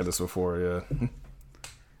described this before, yeah.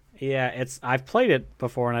 Yeah, I've played it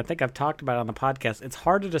before, and I think I've talked about it on the podcast. It's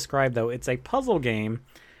hard to describe though. It's a puzzle game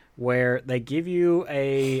where they give you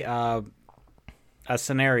a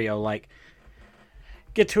scenario like,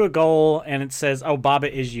 get to a goal and it says, oh,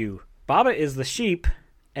 Baba is you. Baba is the sheep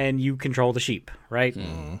and you control the sheep, right?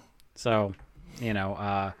 So,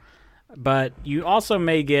 but you also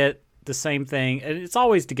may get the same thing. And it's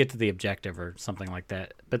always to get to the objective or something like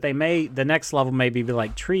that. But the next level may be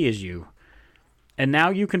like, tree is you. And now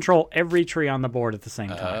you control every tree on the board at the same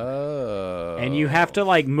time. Oh. And you have to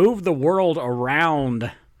like move the world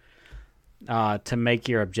around to make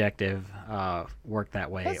your objective work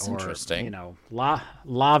that way. That's interesting.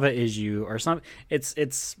 Lava is you or something.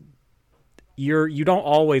 It's you don't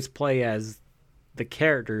always play as the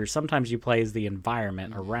character. Sometimes you play as the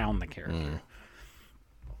environment around the character.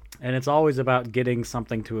 And it's always about getting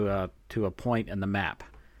something to a point in the map.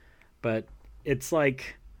 But it's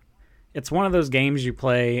like it's one of those games you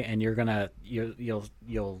play and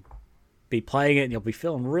you'll be playing it and you'll be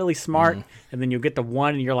feeling really smart, and then you'll get the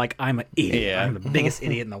one and you're like, I'm an idiot. Yeah. I'm the biggest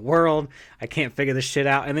idiot in the world. I can't figure this shit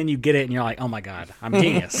out. And then you get it and you're like, oh my god, I'm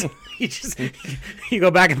genius. you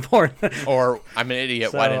go back and forth. Or I'm an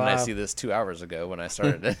idiot. So, why didn't I see this 2 hours ago when I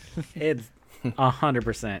started it? It's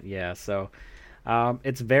 100%, yeah. So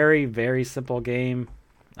it's very, very simple game.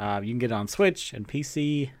 You can get it on Switch and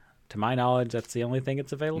PC. To my knowledge, that's the only thing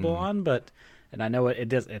it's available on. And I know it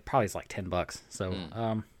does. It probably is like $10.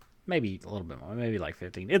 So maybe a little bit more, maybe like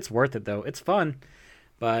 15. It's worth it though. It's fun.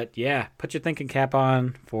 But yeah, put your thinking cap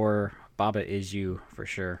on for Baba Is You for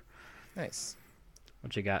sure. Nice.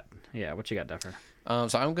 What you got? Yeah, what you got, Duffer?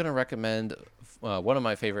 So I'm gonna recommend one of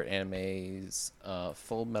my favorite animes,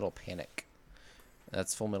 Full Metal Panic.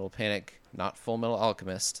 That's Full Metal Panic, not Full Metal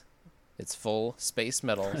Alchemist. It's full space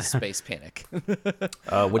metal, Space Panic.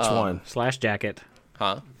 Which one? Slash jacket.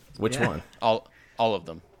 Huh? Which one? All of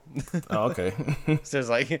them. Oh, okay. So it's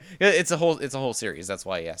like it's a whole series. That's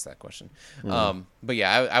why he asked that question. But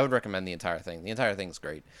yeah, I would recommend the entire thing. The entire thing's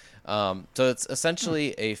great. So it's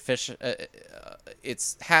essentially a fish.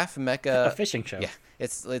 It's half mecha. A fishing show. Yeah,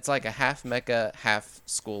 it's like a half mecha, half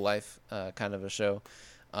school life kind of a show.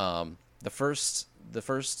 The first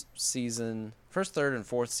season, first, third, and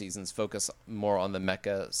fourth seasons focus more on the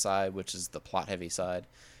mecha side, which is the plot heavy side.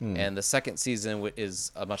 And the second season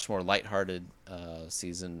is a much more lighthearted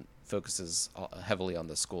season, focuses heavily on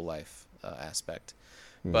the school life aspect.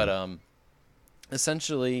 But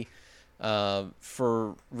essentially,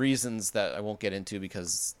 for reasons that I won't get into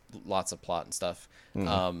because lots of plot and stuff,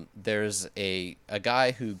 there's a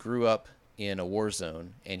guy who grew up in a war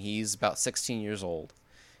zone, and he's about 16 years old,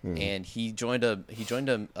 and he joined up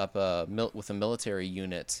with a military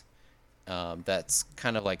unit. That's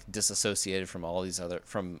kind of like disassociated from all these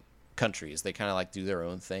from countries. They kind of like do their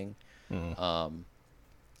own thing,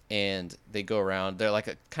 and they go around. They're like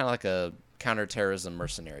kind of like a counterterrorism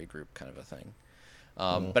mercenary group kind of a thing.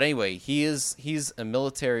 But anyway, he's a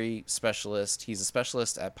military specialist. He's a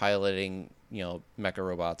specialist at piloting, mecha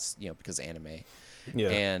robots, because anime. Yeah.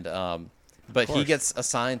 And but he gets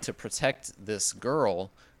assigned to protect this girl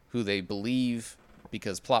who they believe,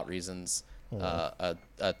 because plot reasons, a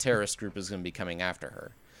terrorist group is going to be coming after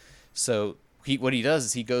her. So what he does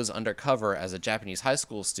is he goes undercover as a Japanese high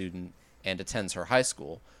school student and attends her high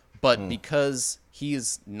school. But because he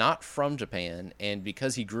is not from Japan, and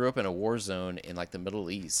because he grew up in a war zone in like the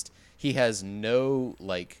Middle East, he has no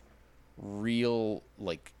like real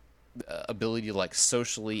like ability to like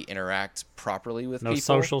socially interact properly with people. No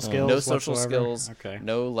social skills. No social whatsoever? skills. Okay.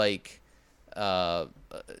 No like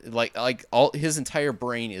all his entire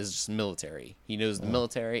brain is just military. He knows the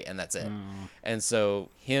military, and that's it. And so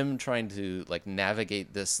him trying to like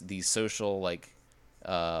navigate these social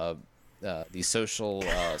settings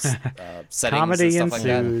Comedy and stuff ensues. like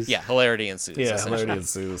that. Yeah, hilarity ensues. Yeah, essentially. hilarity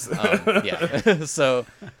ensues. So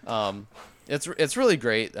it's really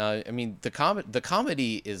great. I mean, the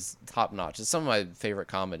comedy is top notch. It's some of my favorite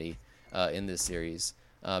comedy in this series.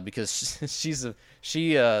 Because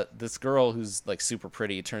this girl who's like super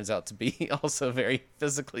pretty, it turns out to be also very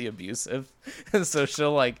physically abusive, and so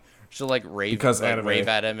she'll rave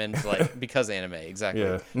at him and like because anime exactly.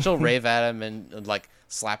 Yeah. She'll rave at him and like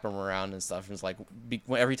slap him around and stuff. And it's like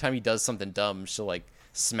every time he does something dumb, she'll like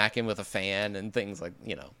smack him with a fan and things like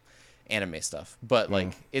anime stuff. But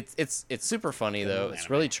like it's super funny though.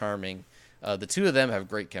 It's really charming. The two of them have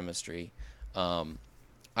great chemistry. I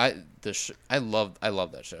love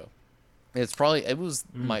that show. It was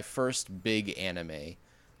my first big anime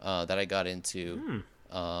that I got into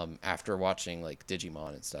after watching like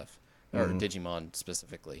Digimon and stuff, or Digimon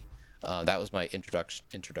specifically. That was my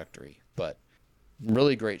introductory, but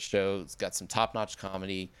really great show. It's got some top-notch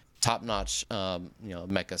comedy, top-notch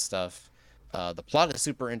mecha stuff. The plot is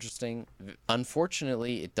super interesting.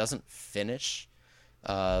 Unfortunately, it doesn't finish.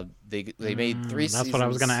 They made 3 seasons. That's what I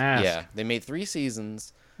was gonna ask. Yeah, they made 3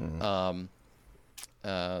 seasons. And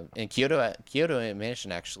Kyoto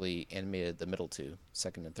Animation actually animated the middle 2,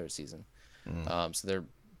 second and third season. So they're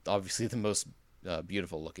obviously the most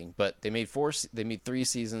beautiful looking. But they made 3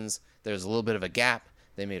 seasons. There's a little bit of a gap.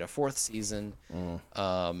 They made a 4th season.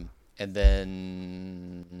 And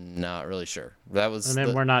then not really sure. And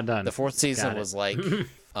then we're not done. The 4th season was like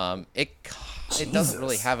it doesn't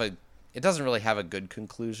really have a good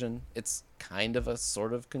conclusion. It's kind of a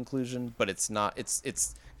sort of conclusion, but it's not.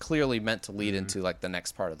 It's clearly meant to lead into like the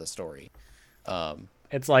next part of the story.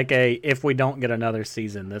 It's like if we don't get another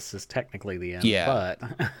season, this is technically the end. Yeah. But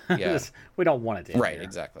we don't want it to end Right, here.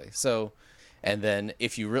 exactly. So, and then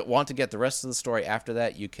if you want to get the rest of the story after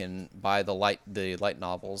that, you can buy the light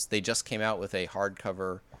novels. They just came out with a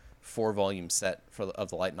hardcover 4-volume set of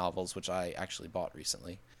the light novels, which I actually bought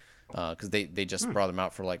recently because they just brought them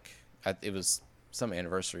out for like it was some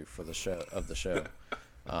anniversary for the show.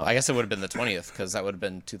 I guess it would have been the 20th because that would have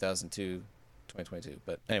been 2022.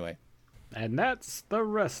 But anyway. And that's the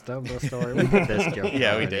rest of the story. We did this joke.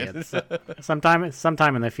 Yeah, we already. did. Sometime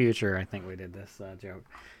in the future, I think we did this joke.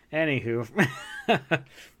 Anywho,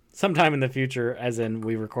 sometime in the future, as in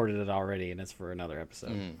we recorded it already, and it's for another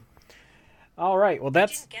episode. All right. Well,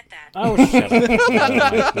 that's. Get that. Oh, shut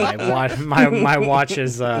up! My watch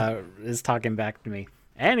is talking back to me.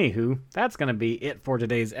 Anywho, that's gonna be it for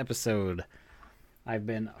today's episode. I've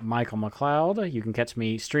been Michael McLeod. You can catch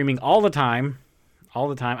me streaming all the time.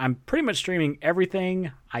 I'm pretty much streaming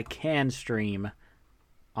everything I can stream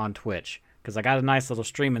on Twitch because I got a nice little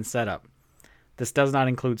streaming setup This does not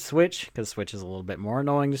include Switch, because Switch is a little bit more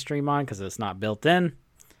annoying to stream on because it's not built in.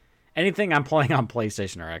 Anything I'm playing on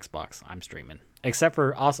PlayStation or Xbox, I'm streaming. Except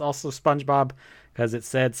for also SpongeBob, because it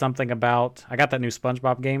said something about... I got that new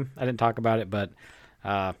SpongeBob game. I didn't talk about it, but...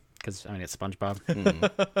 because it's SpongeBob.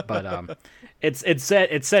 But it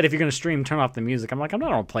said if you're going to stream, turn off the music. I'm like, I'm not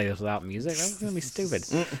going to play this without music. That's going to be stupid.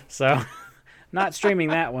 So, not streaming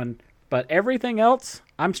that one. But everything else,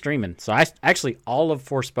 I'm streaming. So actually all of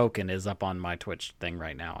Forspoken is up on my Twitch thing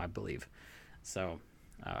right now, I believe. So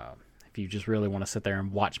if you just really want to sit there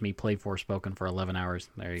and watch me play Forspoken for 11 hours,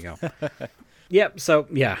 there you go. Yep. So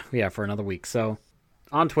yeah, for another week. So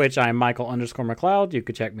on Twitch, I'm Michael_McLeod. You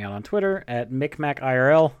could check me out on Twitter at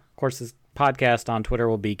MicMacIRL. Of course, this podcast on Twitter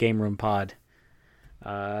will be Game Room Pod.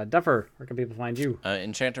 Duffer, where can people find you?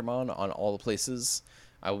 Enchantermon on all the places.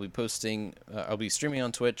 I will be posting, I'll be streaming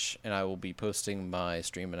on Twitch, and I will be posting my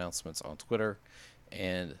stream announcements on Twitter.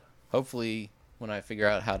 And hopefully, when I figure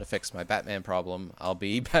out how to fix my Batman problem, I'll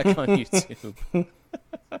be back on YouTube.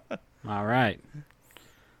 All right.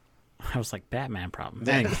 I was like, Batman problem.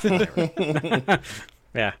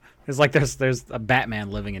 Yeah. It's like there's a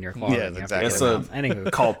Batman living in your closet. Yeah, exactly. It's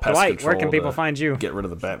anywho, called pest Dwight, control. Where can people find you? Get rid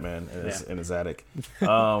of the Batman in his attic.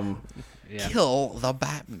 Kill the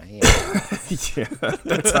Batman. Yeah,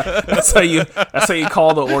 that's how you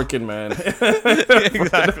call the Orkin man.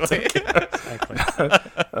 Exactly.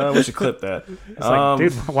 We should clip that. It's like,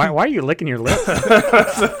 dude, why are you licking your lips?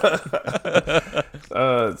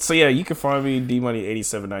 So yeah, you can find me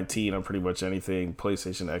DMoney8719 on pretty much anything: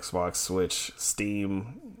 PlayStation, Xbox, Switch,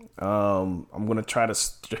 Steam. I'm gonna try to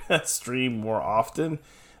stream more often.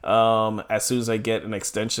 As soon as I get an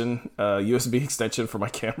extension, USB extension for my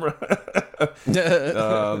camera,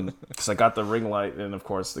 because I got the ring light, and of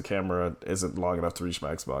course the camera isn't long enough to reach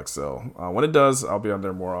my Xbox. So when it does, I'll be on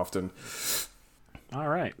there more often. All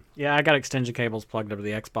right. Yeah, I got extension cables plugged over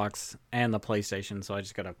the Xbox and the PlayStation, so I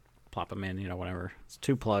just gotta plop them in. Whatever. It's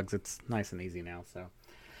 2 plugs. It's nice and easy now. So,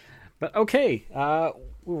 but okay,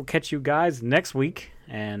 we will catch you guys next week,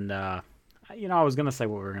 and. I was going to say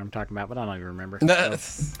what we were going to talk about, but I don't even remember.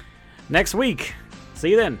 So, next week. See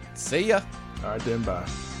you then. See ya. All right, then. Bye.